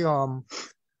 thank you.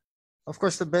 Of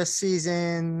course, the best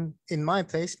season in my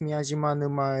place,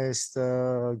 Miyajimanuma, is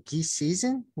the geese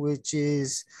season, which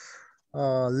is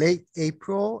late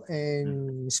April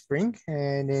and spring,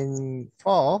 and in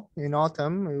fall, in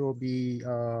autumn, it will be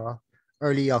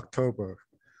early October.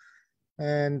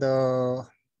 And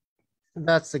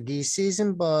that's the geese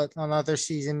season, but another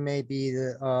season may be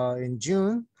in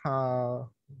June,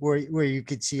 where you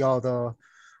could see all the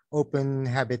open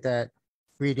habitat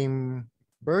breeding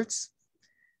birds.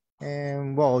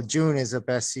 And well, June is the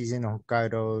best season in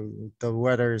Hokkaido. The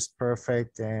weather is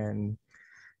perfect and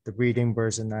the breeding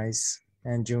birds are nice.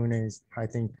 And June is, I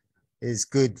think, is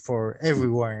good for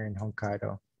everywhere in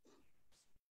Hokkaido.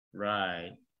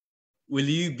 Right. Will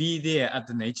you be there at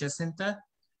the nature center?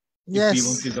 Yes. If we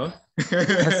want to go?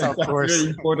 Yes, of course. That's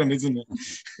very important, isn't it?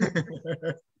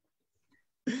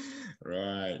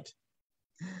 Right.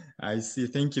 I see.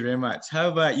 Thank you very much. How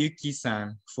about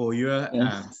Yuki-san for your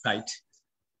site?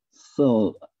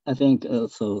 So I think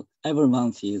so every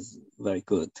month is very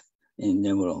good in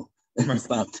Nemuro,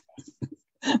 but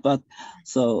But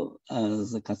so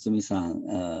as Katsumi-san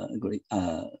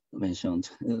mentioned,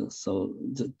 so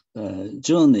the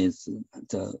June is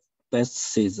the best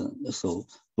season. So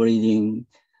breeding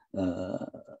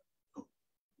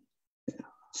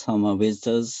summer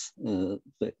visitors,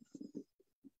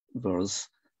 birds,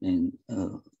 and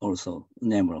also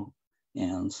Nemuro.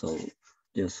 And so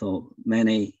there's so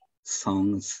many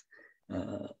songs,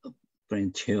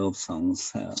 plenty of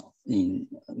songs in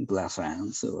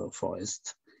grasslands or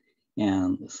forest,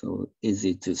 and so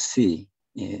easy to see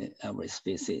every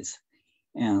species.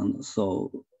 And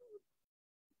so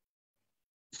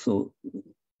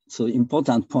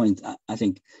important point, I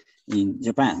think, in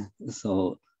Japan.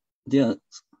 So there are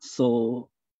so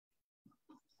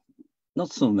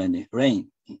not so many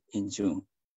rain in June,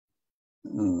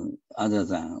 other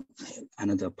than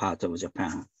another part of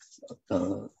Japan.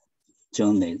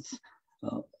 June is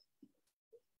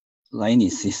rainy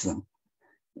season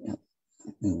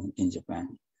in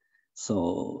Japan.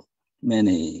 So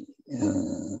many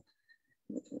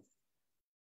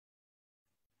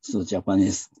so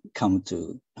Japanese come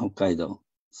to Hokkaido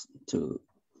to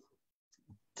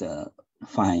the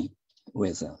fine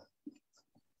weather.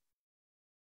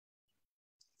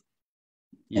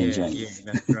 Yeah,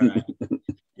 that's right.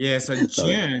 Yeah, so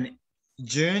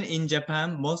June in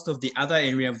Japan, most of the other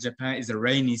area of Japan is a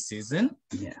rainy season.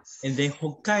 Yes. And then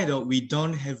Hokkaido, we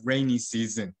don't have rainy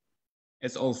season.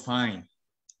 It's all fine.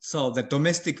 So the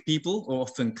domestic people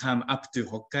often come up to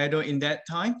Hokkaido in that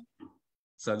time.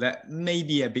 So that may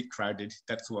be a bit crowded.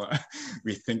 That's what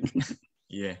we think.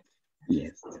 Yeah.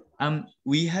 Yes.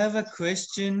 We have a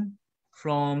question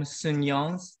from Sun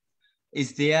Young.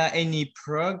 Is there any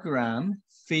program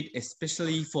fit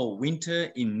especially for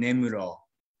winter in Nemuro?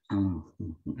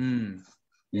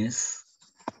 Yes.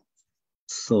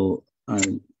 So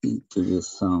I introduce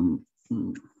some.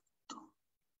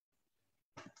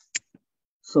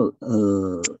 So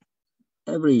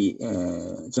every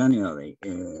January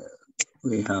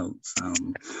we have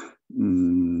some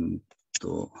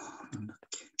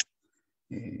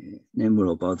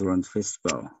Nemuro Wetland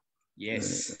Festival.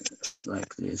 Yes.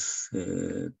 Like this.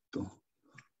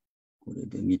 これ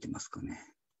で見てますかね?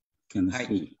 Can you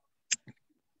see?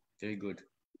 Very good.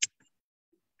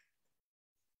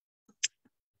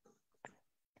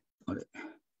 あれ?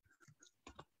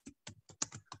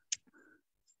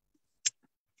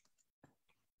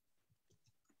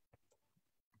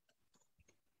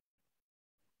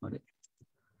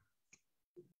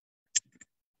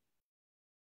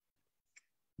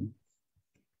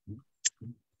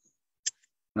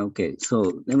 Okay,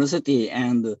 so Nemuro City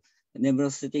and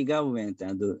Nemuro City government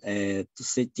and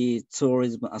City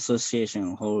Tourism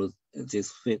Association hold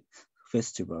this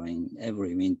festival in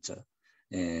every winter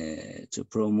to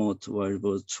promote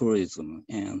wildlife tourism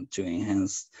and to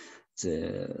enhance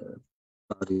the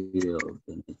value of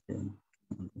the nature.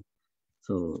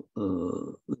 So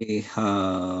we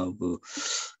have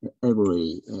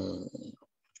every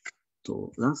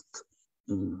last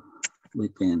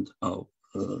weekend of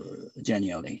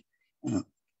January,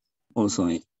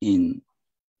 also in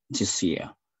this year.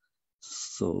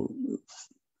 So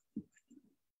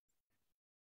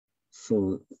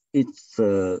it's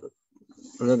a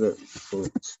level,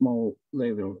 small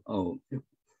level of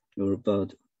your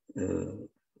bird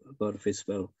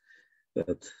festival,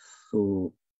 but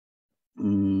so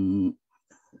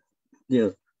there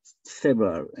are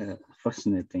several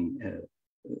fascinating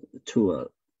tour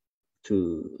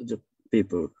to the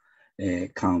people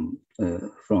come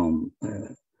from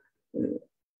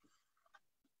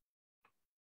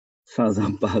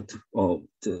southern part of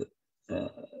the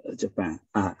Japan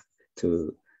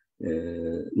to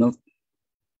not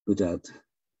without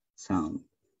some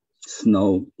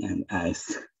snow and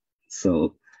ice.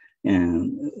 So,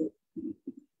 and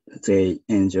they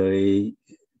enjoy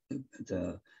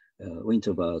the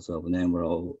winter birds of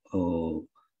Nemuro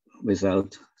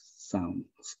without some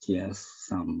scarce,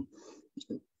 some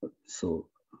so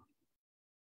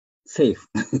safe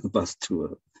bus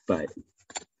tour by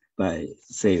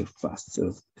safe bus.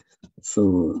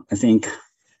 So I think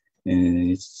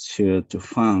it's sure to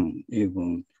fun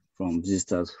even from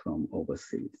visitors from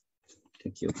overseas.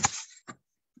 Thank you.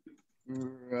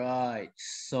 Right.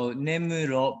 So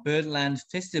Nemuro Birdland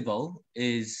Festival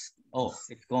is,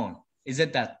 it's gone. Is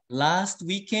it that last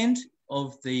weekend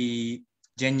of the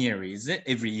January? Is it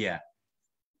every year?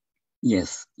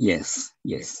 Yes.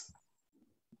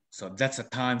 So that's a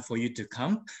time for you to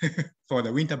come for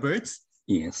the winter birds?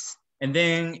 Yes. And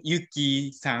then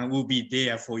Yuki-san will be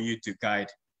there for you to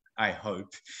guide, I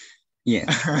hope.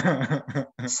 Yes.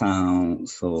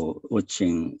 So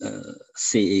watching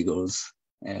sea eagles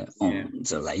on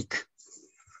the lake.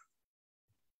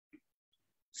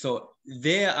 So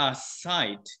there are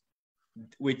sites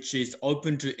which is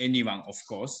open to anyone, of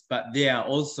course, but there are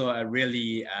also a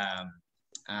really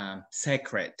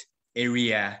secret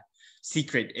area,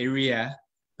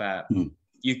 but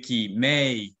Yuki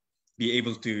may be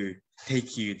able to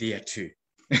take you there too.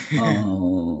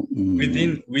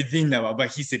 Within our,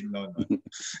 but he said no.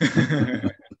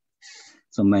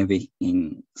 So maybe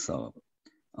in the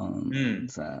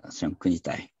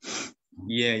Shunkunitai.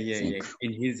 Yeah,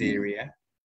 in his area.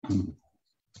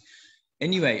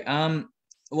 Anyway,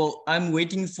 well, I'm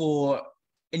waiting for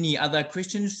any other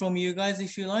questions from you guys,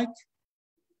 if you like.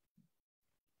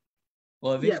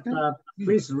 Or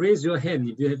please raise your hand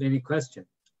if you have any question.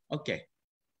 Okay.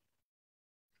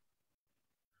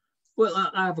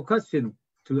 Well, I have a question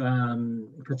to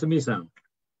Katsumi-san.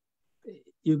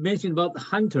 You mentioned about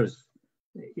hunters.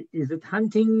 Is it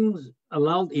hunting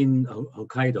allowed in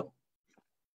Hokkaido?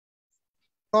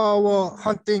 Well,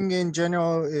 hunting in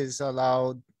general is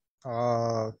allowed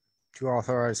to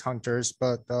authorized hunters,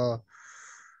 but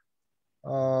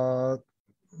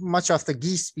much of the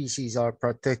geese species are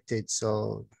protected,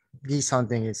 so geese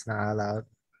hunting is not allowed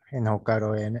in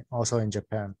Hokkaido and also in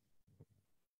Japan.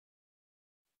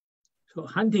 So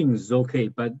hunting is okay,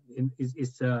 but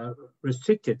it's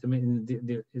restricted. I mean,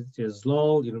 there's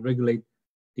law, regulate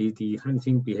the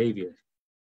hunting behavior.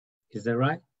 Is that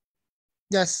right?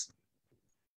 Yes.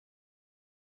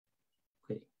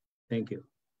 Okay, thank you.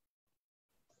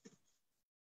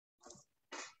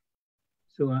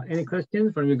 So any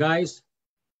questions from you guys?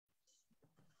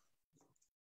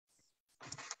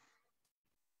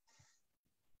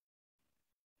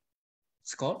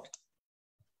 Scott?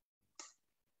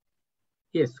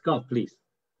 Yes, Scott, please.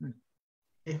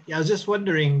 Yeah, I was just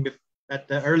wondering, at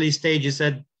the early stage, you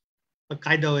said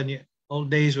Hokkaido in the old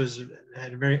days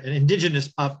had an indigenous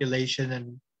population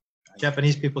and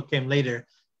Japanese people came later.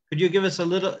 Could you give us a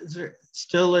little, is there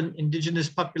still an indigenous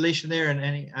population there, and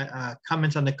any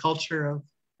comments on the culture of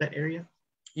that area?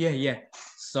 Yeah.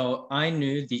 So I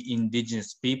knew the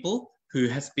indigenous people who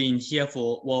has been here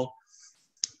for, well,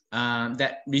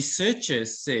 that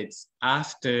researchers said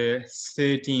after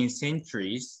 13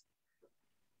 centuries,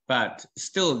 but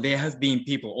still there have been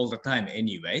people all the time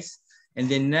anyways. And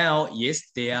then now,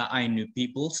 yes, there are Ainu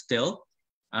people still,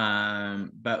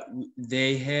 but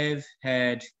they have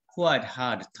had quite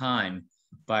hard time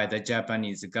by the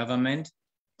Japanese government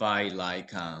by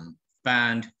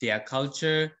banned their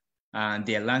culture and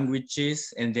their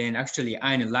languages. And then actually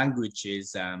Ainu language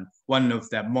is one of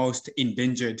the most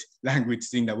endangered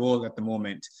languages in the world at the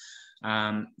moment.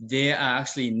 There are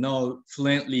actually no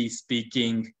fluently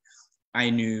speaking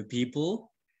Ainu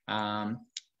people. I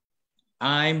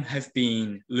have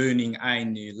been learning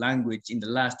Ainu language in the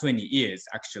last 20 years,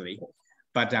 actually.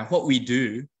 But what we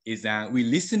do is we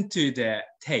listen to the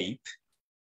tape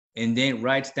and then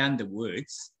write down the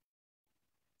words.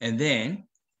 And then,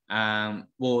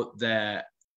 well, the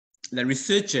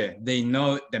researcher, they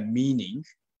know the meaning,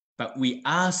 but we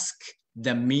ask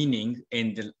the meaning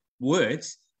and the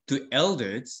words to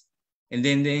elders. And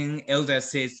then elder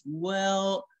says,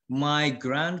 well, my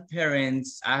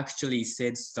grandparents actually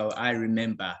said so, I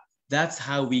remember. That's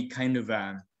how we kind of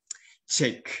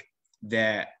check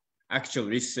the actual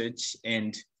research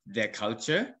and their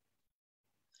culture.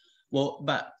 Well,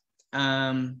 but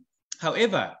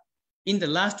however, in the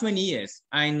last 20 years,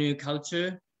 Ainu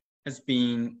culture has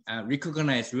been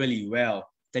recognized really well.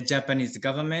 The Japanese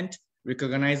government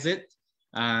recognized it.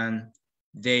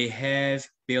 They have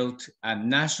built a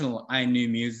national Ainu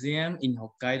museum in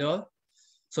Hokkaido.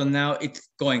 So now it's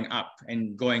going up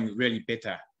and going really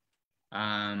better.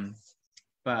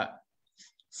 But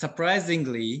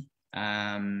surprisingly,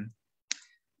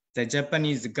 the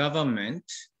Japanese government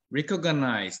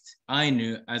recognized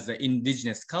Ainu as an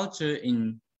indigenous culture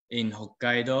in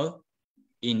Hokkaido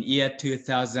in year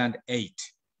 2008.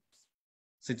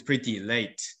 So it's pretty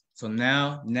late. So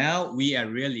now we are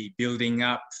really building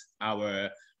up our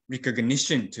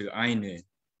recognition to Ainu.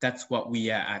 That's what we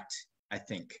are at, I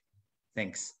think.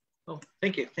 Thanks. Oh,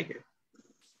 thank you.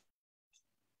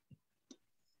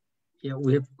 Yeah,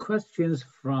 we have questions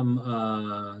from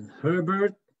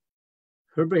Herbert.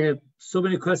 Herbert have so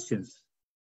many questions.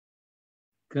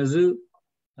 Kazu,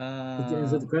 could you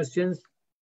answer the questions?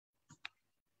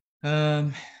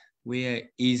 Where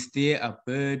is there a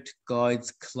bird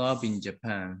guides club in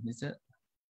Japan? Is it?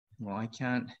 Well, I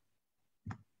can't.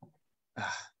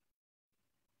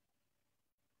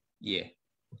 Yeah.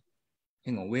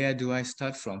 Hang on, where do I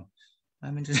start from?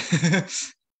 I'm interested.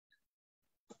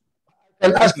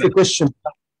 I'll ask the question.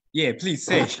 Yeah, please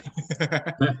say.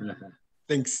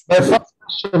 Thanks. My first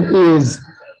question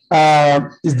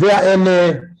is there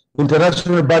any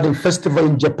international birding festival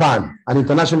in Japan. An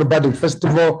international birding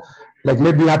festival, like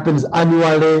maybe happens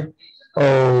annually,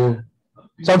 or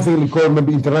something called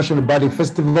maybe international birding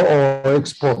festival or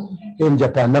expo in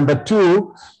Japan. Number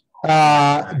two,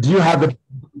 do you have a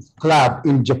club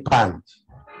in Japan?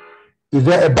 Is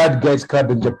there a bird guides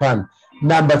club in Japan?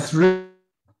 Number three.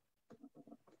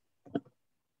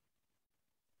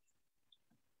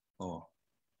 Oh,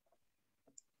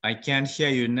 I can't hear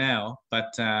you now,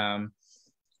 but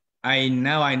I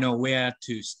know where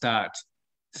to start.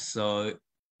 So,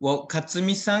 well,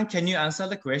 Katsumi-san, can you answer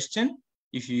the question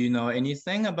if you know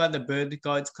anything about the bird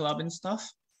guides club and stuff?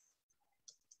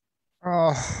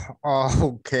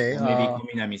 Okay. Or maybe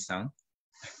Kominami-san.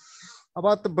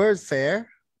 About the bird fair,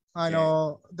 I Yeah.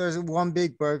 know there's one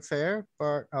big bird fair,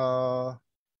 but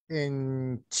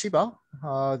in Chiba,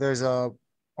 there's a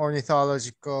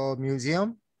ornithological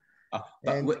museum. But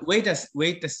And- wait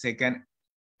a second.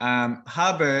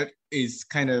 Harvard is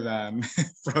kind of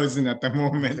frozen at the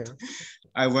moment. Okay.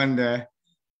 I wonder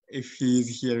if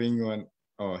he's hearing one.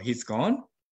 Oh, he's gone?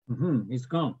 It's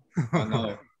gone. Oh,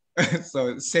 no.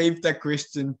 So save the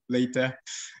question later.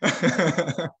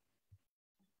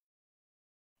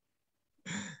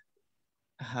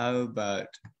 How about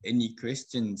any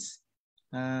questions?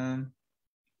 Right.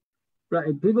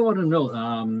 People want to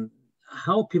know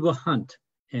how people hunt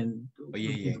and Oh,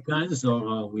 yeah. with guns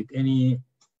or with any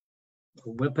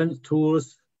weapons,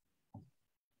 tools.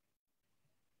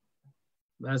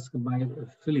 Ask by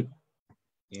Philip.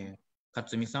 Yeah.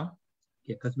 Katsumi-san?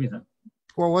 Yeah, Katsumi-san.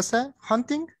 What was that?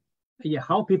 Hunting? Yeah,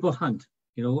 how people hunt.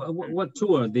 You know, what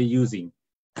tool are they using?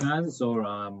 Guns or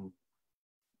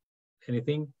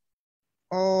anything?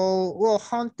 Oh, well,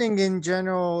 hunting in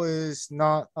general is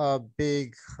not a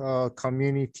big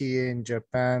community in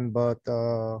Japan, but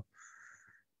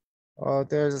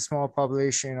there's a small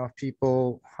population of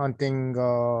people hunting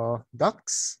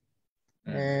ducks.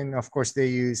 And of course, they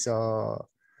use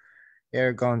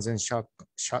air guns and shot.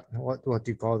 What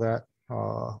do you call that?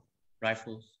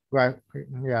 Rifles. Right.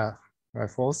 Yeah,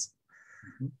 rifles.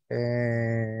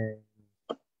 And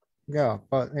yeah,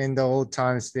 but in the old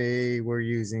times, they were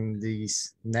using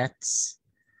these nets.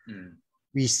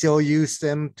 We still use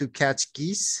them to catch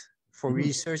geese for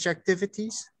research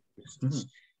activities.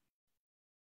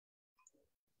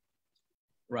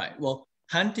 Right. Well,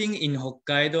 hunting in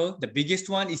Hokkaido, the biggest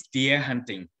one is deer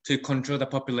hunting to control the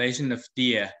population of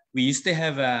deer. We used to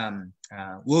have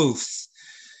wolves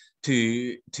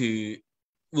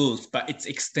wolves, but it's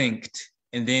extinct.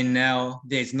 And then now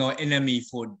there's no enemy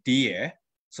for deer.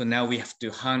 So now we have to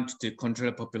hunt to control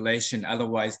the population.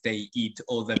 Otherwise, they eat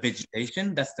all the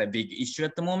vegetation. That's the big issue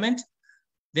at the moment.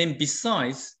 Then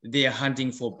besides, they are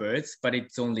hunting for birds, but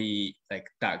it's only like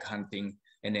duck hunting.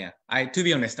 And to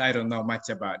be honest, I don't know much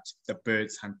about the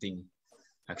birds hunting,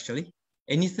 actually.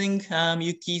 Anything,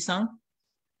 Yuki-san,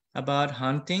 about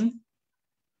hunting?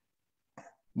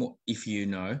 More, if you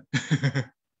know.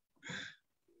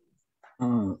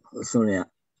 Sorry,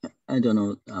 I don't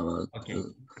know about Okay.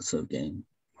 the game.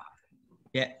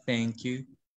 Yeah, thank you.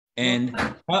 And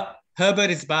Herbert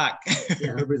is back.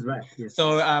 Yeah, Herbert is back. Yes.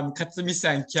 So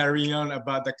Katsumi-san, carry on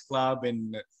about the club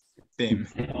and them.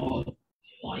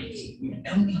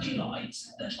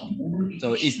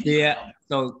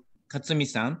 So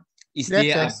Katsumi-san, is there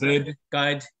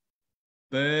a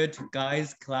bird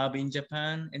guides club in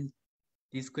Japan? And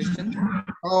this question?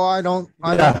 Oh, I don't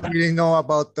really know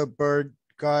about the bird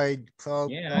guide club.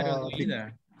 Yeah, I don't know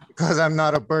either. Because I'm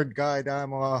not a bird guide.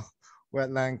 I'm a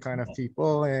wetland kind of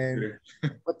people,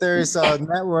 but there is a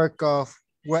network of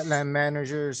wetland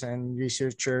managers and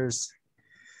researchers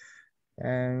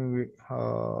and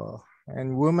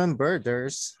women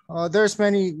birders. There's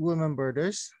many women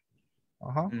birders.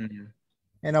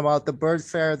 And about the bird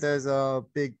fair, there's a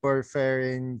big bird fair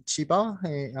in Chiba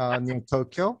near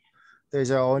Tokyo. There's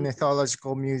an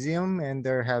ornithological museum, and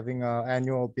they're having an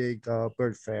annual big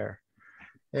bird fair.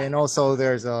 And also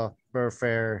there's a bird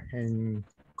fair in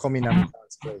Kominami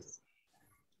place.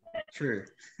 True.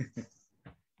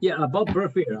 Yeah, about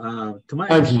bird fair. To my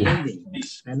understanding,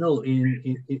 I know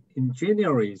in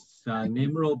January it's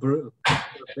Nemuro Bird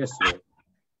Festival,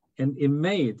 and in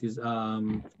May it is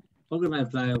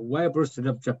organized by Waterbird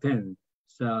of Japan.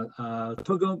 So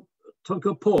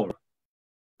Tokyo Pole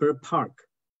Bird Park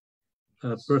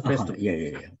Bird Festival.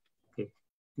 Yeah. Okay.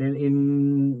 Then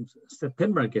in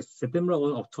September, I guess September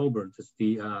or October, it's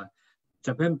the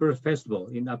Japan Bird Festival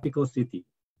in Apiko City.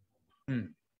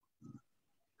 And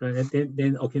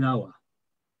then Okinawa.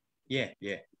 Yeah.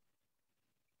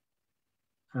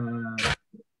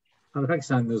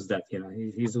 Harakaki-san knows that.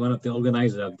 He's one of the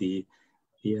organizers of the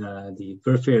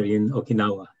bird fair in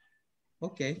Okinawa.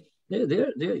 Okay.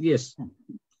 Yes.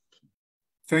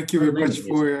 Thank you very much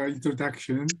for your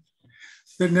introduction.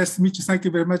 Very nice to meet you. Thank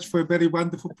you very much for a very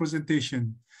wonderful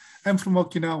presentation. I'm from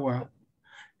Okinawa.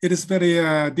 It is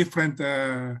very different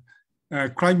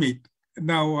climate.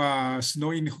 Now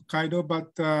snow in Hokkaido,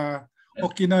 but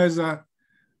Okinawa is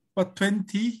about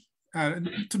 20.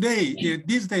 Today,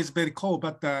 these days very cold,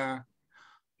 but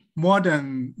more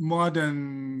than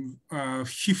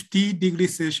 50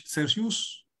 degrees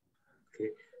Celsius. Okay.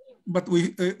 But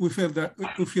we feel that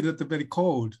very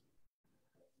cold.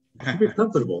 Be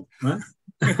comfortable, huh?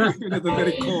 We feel that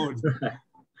very cold.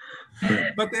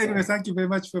 But anyway, thank you very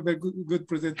much for a very good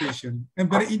presentation. I'm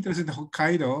very interested in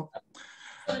Hokkaido.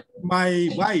 My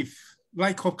wife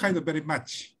likes Hokkaido very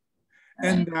much.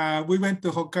 And we went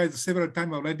to Hokkaido several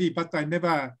times already, but I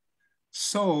never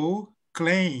saw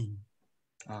crane.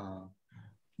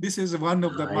 This is one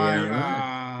of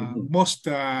my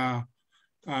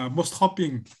most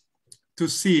hoping to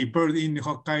see bird in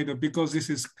Hokkaido, because this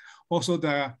is also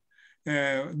the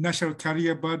national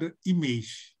carrier bird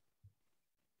image.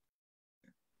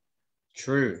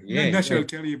 True. Yeah. National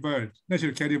carrier bird.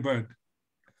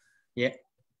 Yeah.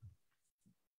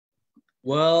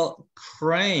 Well,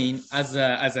 crane as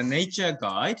a nature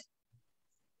guide,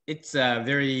 it's a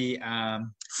very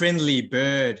friendly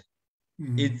bird.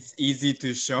 It's easy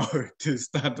to show to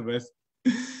start with.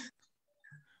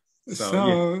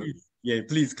 So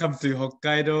please come to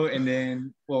Hokkaido, and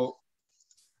then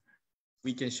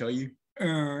we can show you.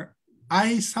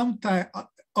 I sometimes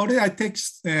already I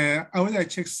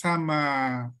check some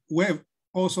web,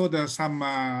 also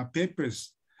some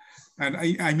papers, and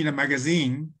I mean a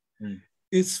magazine.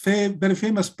 It's very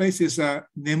famous place is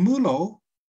Nemuro,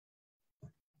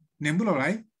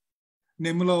 right?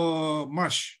 Nemuro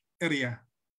marsh area.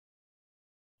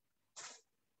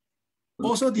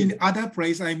 Also in other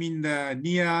place, I mean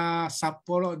near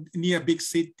Sapporo, near big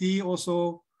city,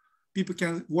 also people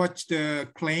can watch the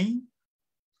crane.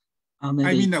 I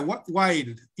mean in the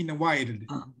wild.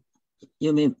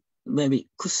 You mean maybe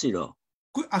Kushiro?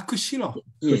 Kushiro.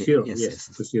 Yes.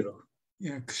 Kushiro.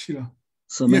 Yeah, Kushiro.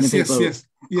 So many people yes.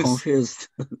 confused.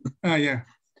 Yeah.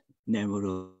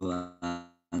 Nemuro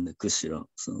and Kushiro.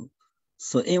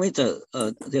 So in winter,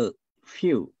 there are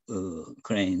few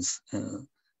cranes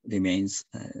remains.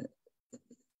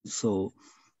 So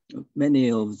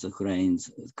many of the cranes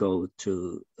go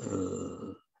to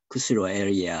Kushiro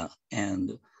area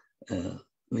and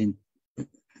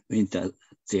winter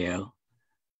there,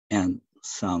 and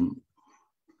some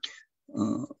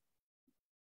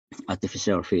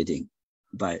artificial feeding.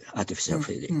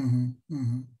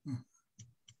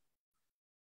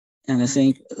 And I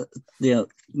think there are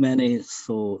many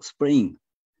spring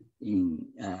in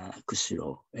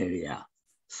Kushiro area,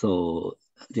 so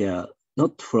they are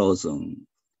not frozen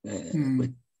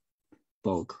with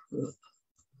bog.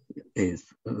 Is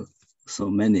so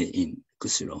many in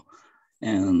Kushiro,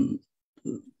 and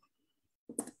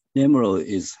Nemuro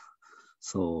is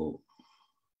so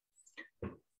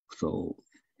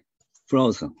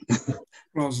frozen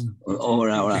all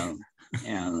around,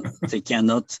 and they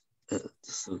cannot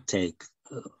take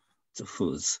the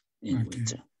foods in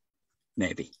winter,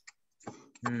 maybe.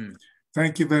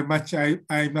 Thank you very much.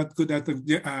 I'm not good at the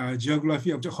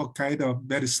geography of the Hokkaido.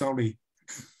 Very sorry.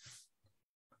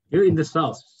 You're in the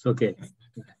south. It's okay.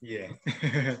 Yeah.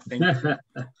 Thank you.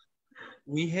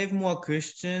 We have more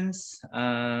questions.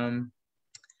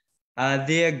 Are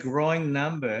there a growing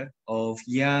number of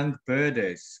young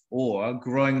birders or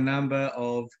growing number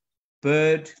of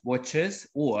bird watchers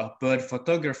or bird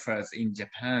photographers in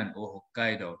Japan or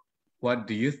Hokkaido? What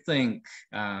do you think,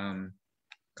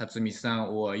 Katsumi-san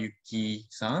or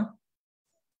Yuki-san?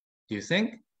 Do you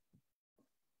think?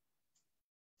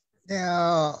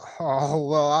 Yeah,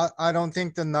 well, I don't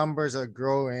think the numbers are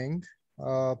growing,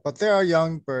 but there are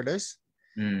young birders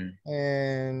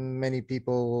and many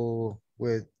people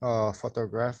with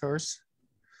photographers,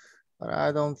 but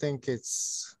I don't think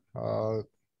it's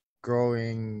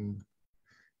growing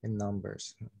in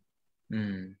numbers.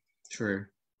 True.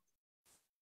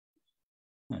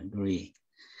 I agree.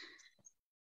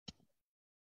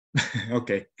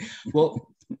 Okay.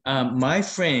 Well, my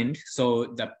friend, so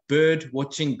the bird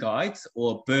watching guides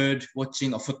or bird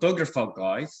watching or photographer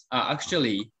guides are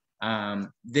actually,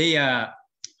 they are,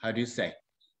 how do you say?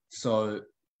 So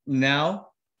now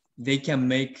they can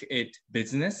make it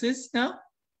businesses now.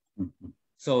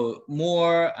 So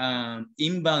more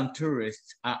inbound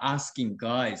tourists are asking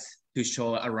guides to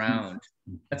show around.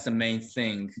 That's the main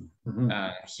thing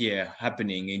here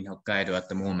happening in Hokkaido at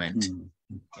the moment.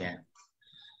 Yeah.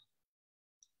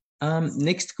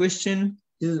 Next question.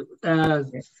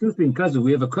 Excuse me, Kazu,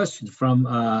 we have a question from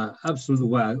Absolute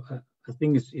Wild. I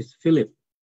think it's Philip.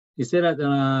 He said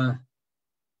that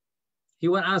he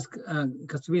want to ask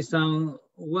Katsumi-san,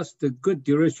 what's the good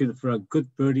duration for a good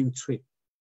birding trip?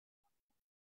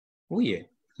 Oh yeah.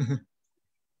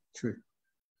 True.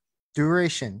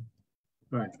 Duration,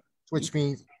 Right. which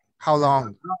means how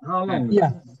long? How long?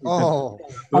 Yeah. Oh,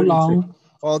 How long?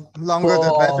 well, longer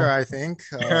the better, Oh. I think.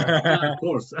 Of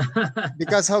course.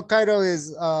 Because Hokkaido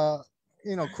is,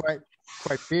 you know, quite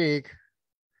big.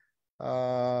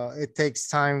 It takes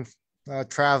time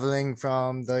traveling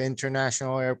from the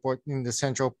international airport in the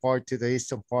central part to the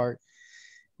eastern part.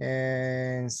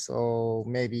 And so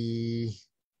maybe,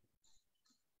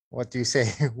 what do you say,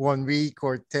 1 week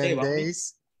or 10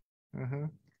 days?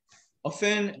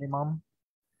 Often, Minimum.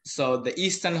 so the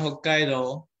Eastern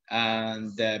Hokkaido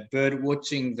and the bird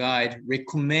watching guide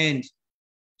recommend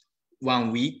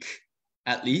 1 week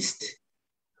at least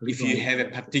if you have a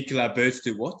particular bird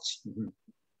to watch.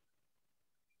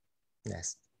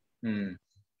 Yes. So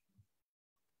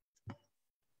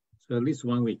at least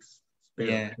 1 week.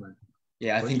 Yeah.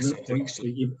 Yeah, I think so.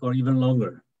 Or even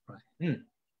longer. Right.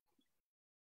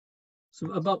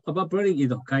 So about birding in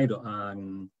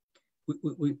Hokkaido,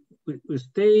 we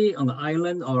stay on the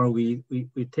island, or we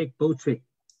take boat trip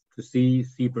to see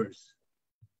seabirds.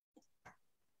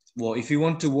 Well, if you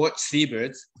want to watch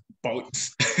seabirds,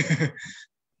 boats.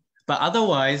 But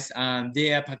otherwise,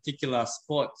 there are particular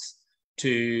spots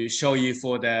to show you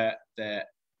for the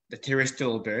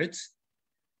terrestrial birds.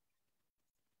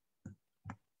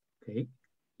 Okay.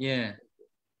 Yeah.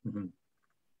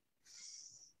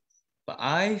 But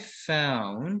I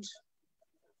found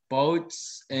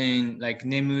boats in like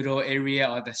Nemuro area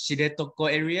or the Shiretoko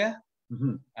area.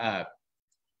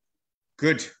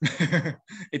 Good.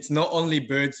 It's not only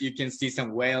birds, you can see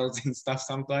some whales and stuff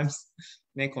sometimes.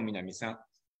 Ne, Kominami-san.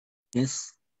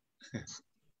 Yes.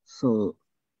 So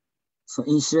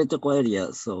in Shiretoko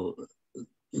area, so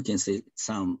you can see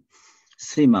some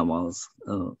sea mammals,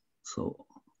 so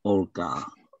orca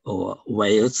or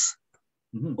whales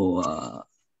or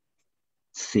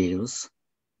seals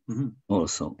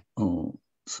also.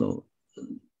 So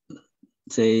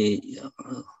they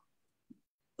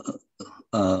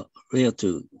are rare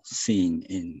to see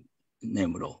in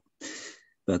Nemuro,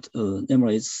 but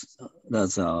Nemuro is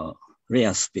rather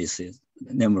rare species.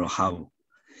 Nemuro have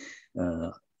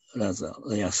rather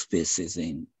rare species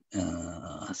in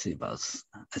seabirds,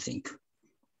 I think.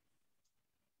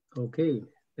 Okay,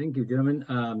 thank you, gentlemen.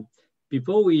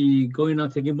 Before we go in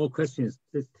on taking more questions,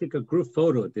 let's take a group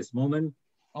photo at this moment.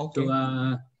 Okay.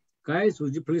 So, guys,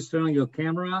 would you please turn on your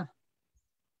camera?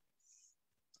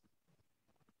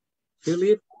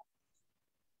 Philip?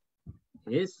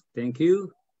 Yes, thank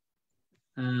you.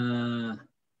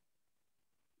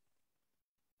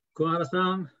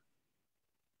 Kohara-san?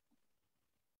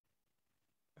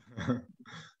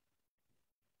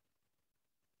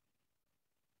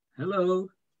 Hello.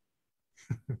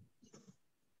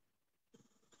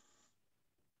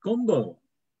 Kombo,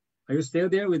 are you still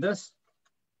there with us?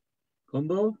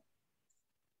 Kombo?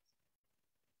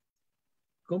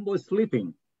 Kombo is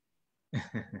sleeping.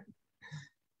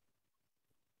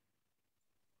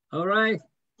 All right.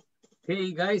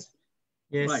 Hey, guys.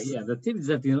 Yes. Right, yeah, the tip is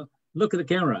that, look at the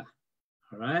camera.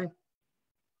 All right.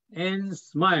 And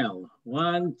smile.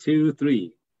 1, 2,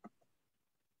 3.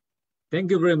 Thank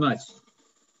you very much.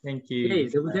 Thank you. Hey,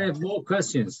 then we can have more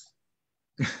questions.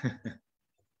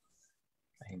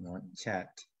 Hang on,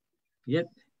 chat. Yep.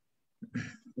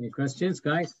 Any questions,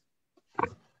 guys?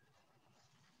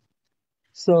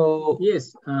 So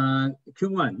yes,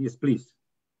 Q1, yes, please.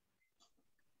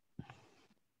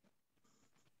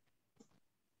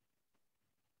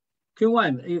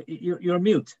 Q1, you're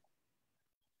mute.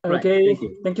 Okay, right,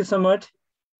 thank you so much.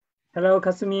 Hello,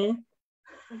 Katsumi.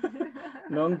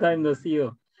 Long time no see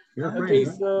you. Okay,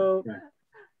 so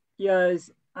yes,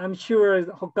 I'm sure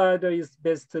Hokkaido is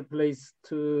best place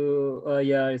to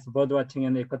it's bird watching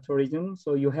and ecotourism.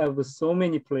 So you have so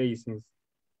many places,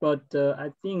 but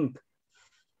I think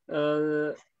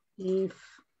if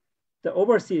the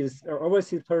overseas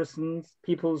persons,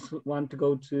 people want to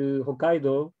go to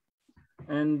Hokkaido,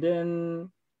 and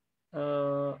then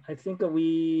I think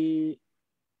we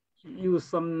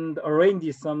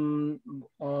arrange some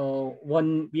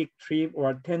 1 week trip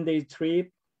or 10-day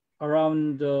trip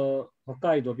around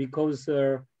Hokkaido, because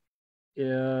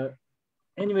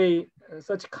anyway,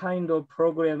 such kind of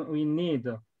program we need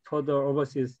for the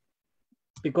overseas,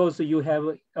 because you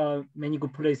have many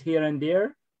good places here and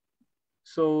there.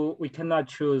 So we cannot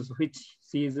choose which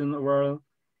season or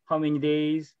how many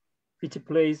days, which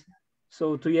place.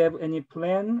 So do you have any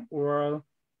plan or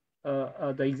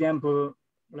the example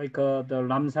like the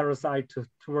Ramsar site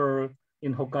tour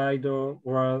in Hokkaido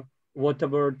or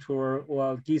Waterbird tour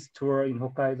or geese tour in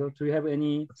Hokkaido? Do you have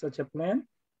any such a plan?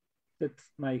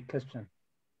 That's my question.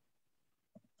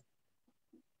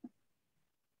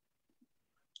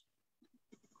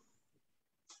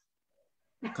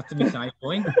 Katsumi-san, I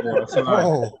join or shall I?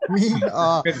 Oh, me?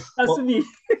 Katsumi.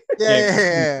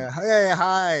 Yeah,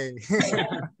 hi.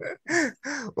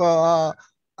 Well,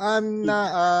 I'm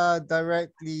not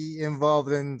directly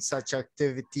involved in such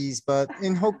activities, but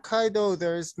in Hokkaido,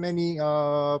 there's many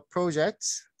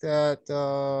projects that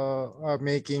are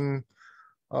making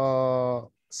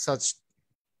such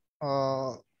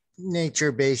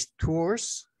nature-based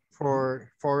tours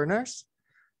for foreigners.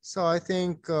 So I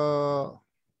think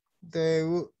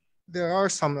there are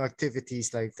some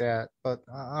activities like that, but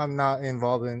I'm not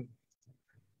involved in,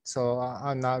 so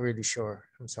I'm not really sure.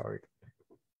 I'm sorry.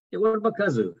 Yeah, what about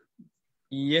Kazu?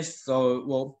 Yes, so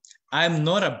well, I'm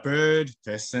not a bird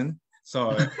person,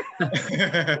 so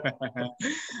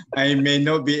I may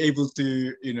not be able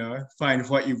to, find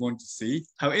what you want to see.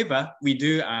 However, we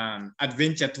do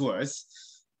adventure tours.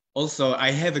 Also,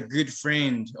 I have a good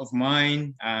friend of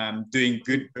mine doing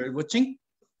good bird watching,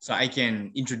 so I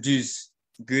can introduce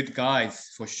good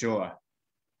guides for sure.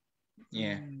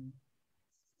 Yeah.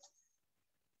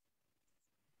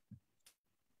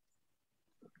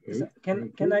 Okay.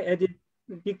 Can I edit,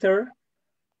 Victor?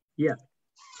 Yeah,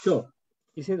 sure.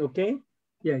 Is it okay?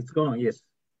 Yeah, it's going on, yes.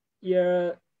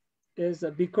 Yeah, is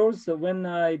because when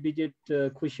I visited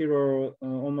Kushiro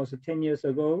almost 10 years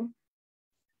ago,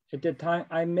 at the time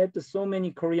I met so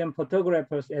many Korean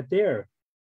photographers at there.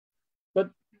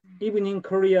 But even in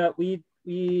Korea, we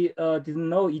didn't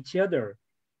know each other.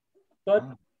 But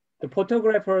the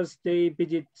photographers, they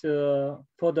visit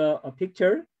for the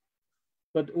picture,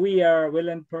 but we are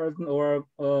wetland person or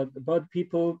bird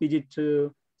people visit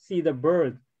to see the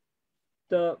bird.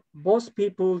 Both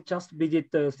people just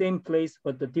visit the same place,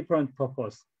 but the different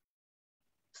purpose.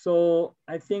 So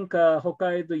I think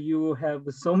Hokkaido, you have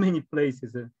so many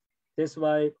places. That's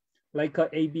why like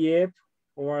ABF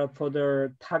or for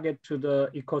the target to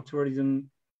the ecotourism,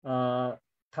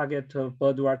 target of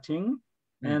bird watching.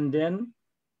 And then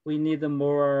we need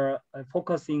more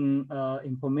focusing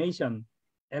information,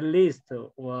 at least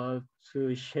to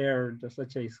share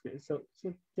such a experience. So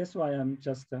that's why I'm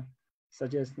just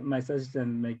suggest my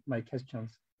suggestion, make my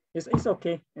questions. It's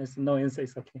okay. It's no answer.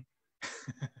 It's okay.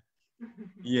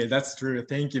 Yeah, that's true.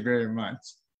 Thank you very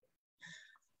much.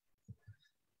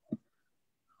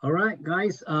 All right,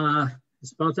 guys.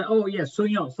 It's about that. Oh yes,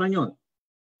 Sanyon. Sanyon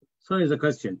is a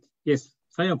question. Yes,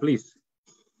 Sanyon, please.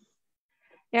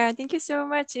 Yeah, thank you so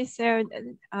much. It's very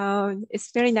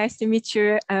nice to meet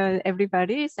you,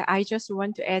 everybody. So I just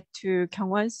want to add to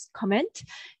Kyungwon's comment.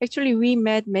 Actually, we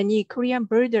met many Korean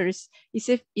birders,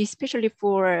 especially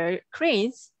for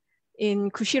cranes in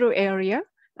Kushiro area.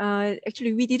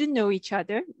 Actually, we didn't know each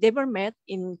other, never met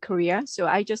in Korea. So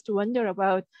I just wonder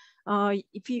about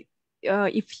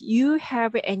if you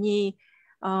have any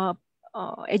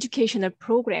educational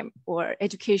program or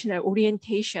educational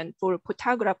orientation for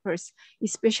photographers,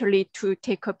 especially to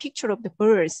take a picture of the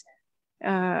birds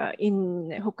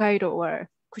in Hokkaido or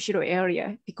Kushiro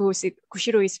area, because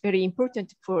Kushiro is very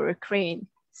important for crane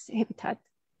habitat.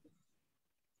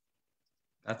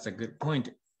 That's a good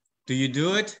point. Do you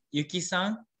do it,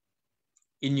 Yuki-san,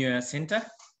 in your center?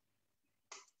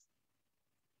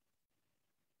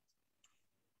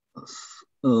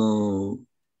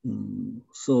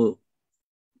 So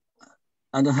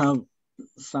I have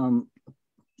some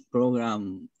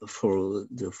program for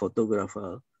the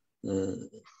photographer,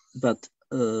 but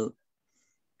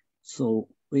so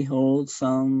we hold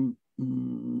some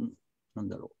bird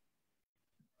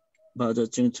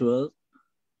watching tour.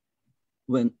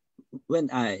 When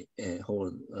I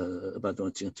hold bird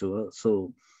watching tour,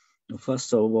 so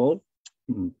first of all,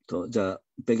 the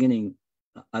beginning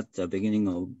at the beginning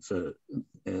of the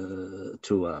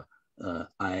tour,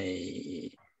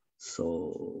 I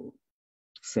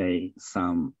say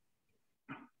some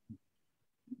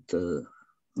the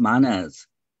manners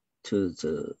to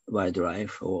the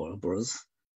wildlife or birds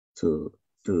to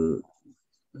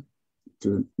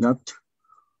not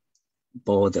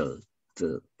bother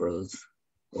the birds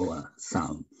or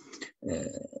some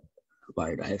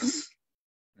wildlife.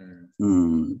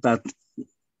 But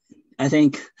I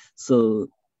think so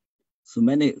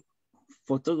many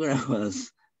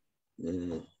photographers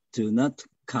do not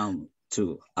come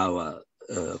to our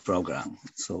program.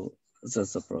 So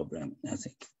that's a problem, I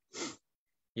think.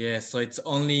 Yeah, so it's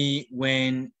only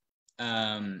when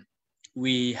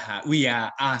we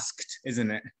are asked,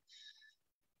 isn't it?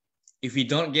 if we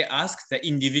don't get asked, the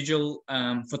individual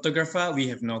photographer, we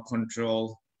have no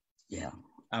control. Yeah.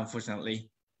 Unfortunately.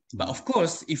 But of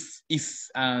course, if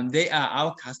they are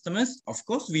our customers, of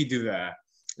course we do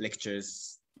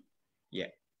lectures. Yeah,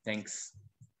 thanks.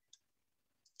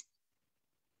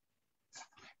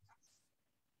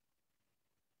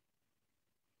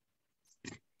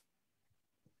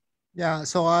 Yeah,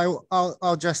 so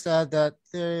I'll just add that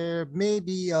there may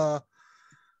be a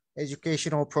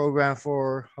educational program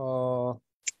for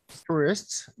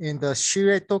tourists in the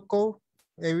Shiretoko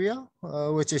area,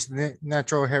 which is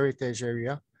natural heritage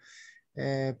area,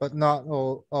 but not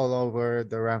all over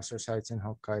the Ramsar sites in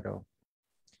Hokkaido.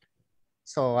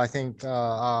 So I think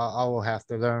I will have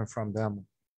to learn from them.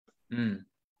 Mm.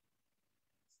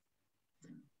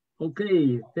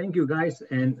 Okay, thank you guys.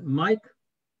 And Mike,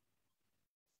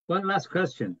 one last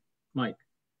question, Mike.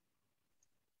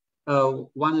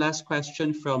 One last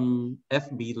question from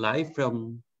FB Live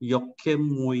from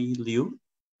Yokimui Liu.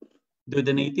 Do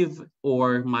the native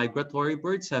or migratory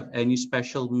birds have any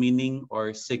special meaning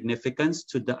or significance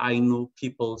to the Ainu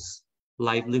people's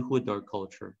livelihood or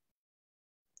culture?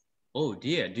 Oh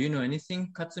dear, do you know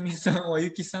anything, Katsumi-san or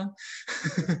Yuki-san?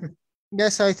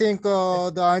 Yes, I think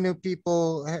the Ainu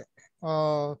people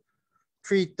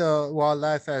treat the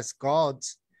wildlife as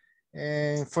gods.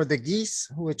 And for the geese,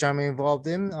 which I'm involved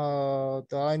in, the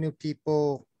Ainu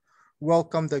people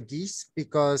welcome the geese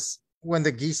because when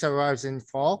the geese arrives in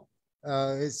fall,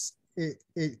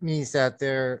 it means that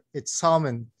it's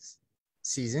salmon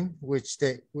season, which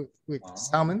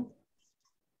salmon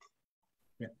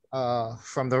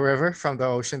from the river, from the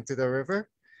ocean to the river.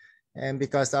 And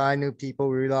because the Ainu people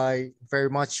rely very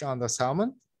much on the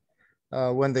salmon,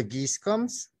 when the geese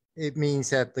comes, it means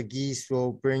that the geese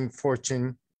will bring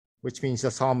fortune, which means the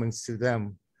salmons to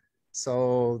them.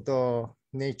 So the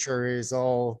nature is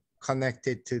all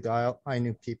connected to the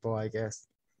Ainu people, I guess.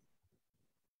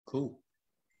 Cool.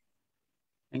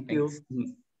 Thank you.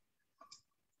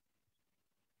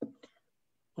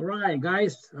 All right,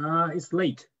 guys, it's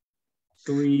late.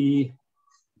 So we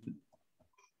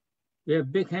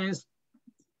have big hands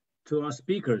to our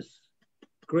speakers.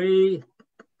 Great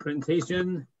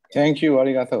presentation. Thank you,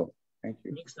 arigato. Thank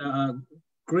you. Makes a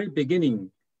great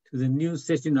beginning to the new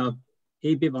session of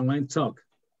ABIP Online Talk.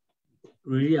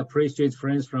 Really appreciate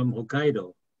friends from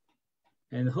Hokkaido.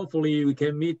 And hopefully we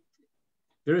can meet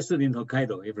very soon in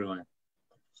Hokkaido, everyone.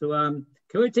 So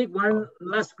can we take one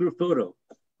last group photo,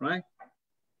 right?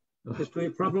 Just do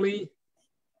it properly.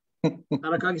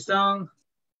 Arakagi-san,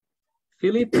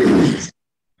 Philip.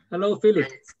 Hello, Philip.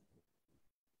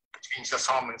 Which means the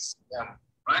salmons, yeah,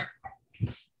 right?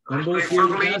 Combo here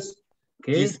with us.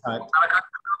 Okay.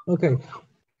 Okay.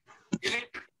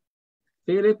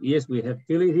 Philip, yes, we have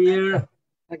Philip here.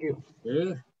 Thank you.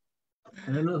 Okay.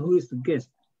 I don't know who is the guest.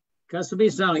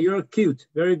 Katsumi-san, you're cute.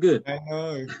 Very good. I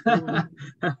know.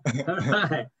 All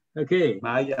right. Okay.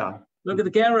 Maya. Look at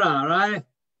the camera, all right?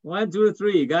 1, 2,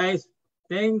 3, guys.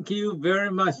 Thank you very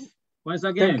much once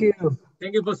again. Thank you.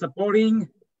 Thank you for supporting,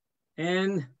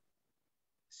 and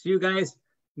see you guys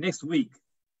next week.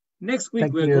 Next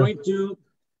week, we're going to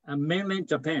mainland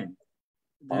Japan.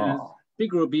 The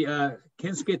speaker will be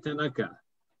Kensuke Tanaka.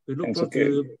 We look forward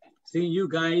to seeing you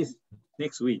guys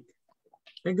next week.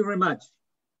 Thank you very much.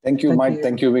 Thank you, Mike.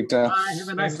 Thank you, Victor. Bye. Have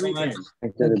a nice weekend.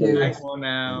 Thank you, everybody. Guys. For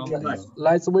now.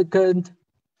 Nice weekend.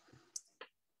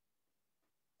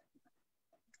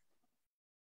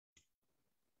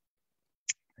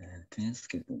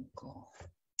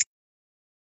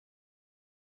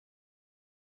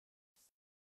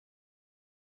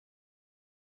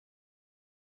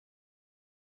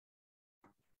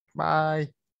 Bye.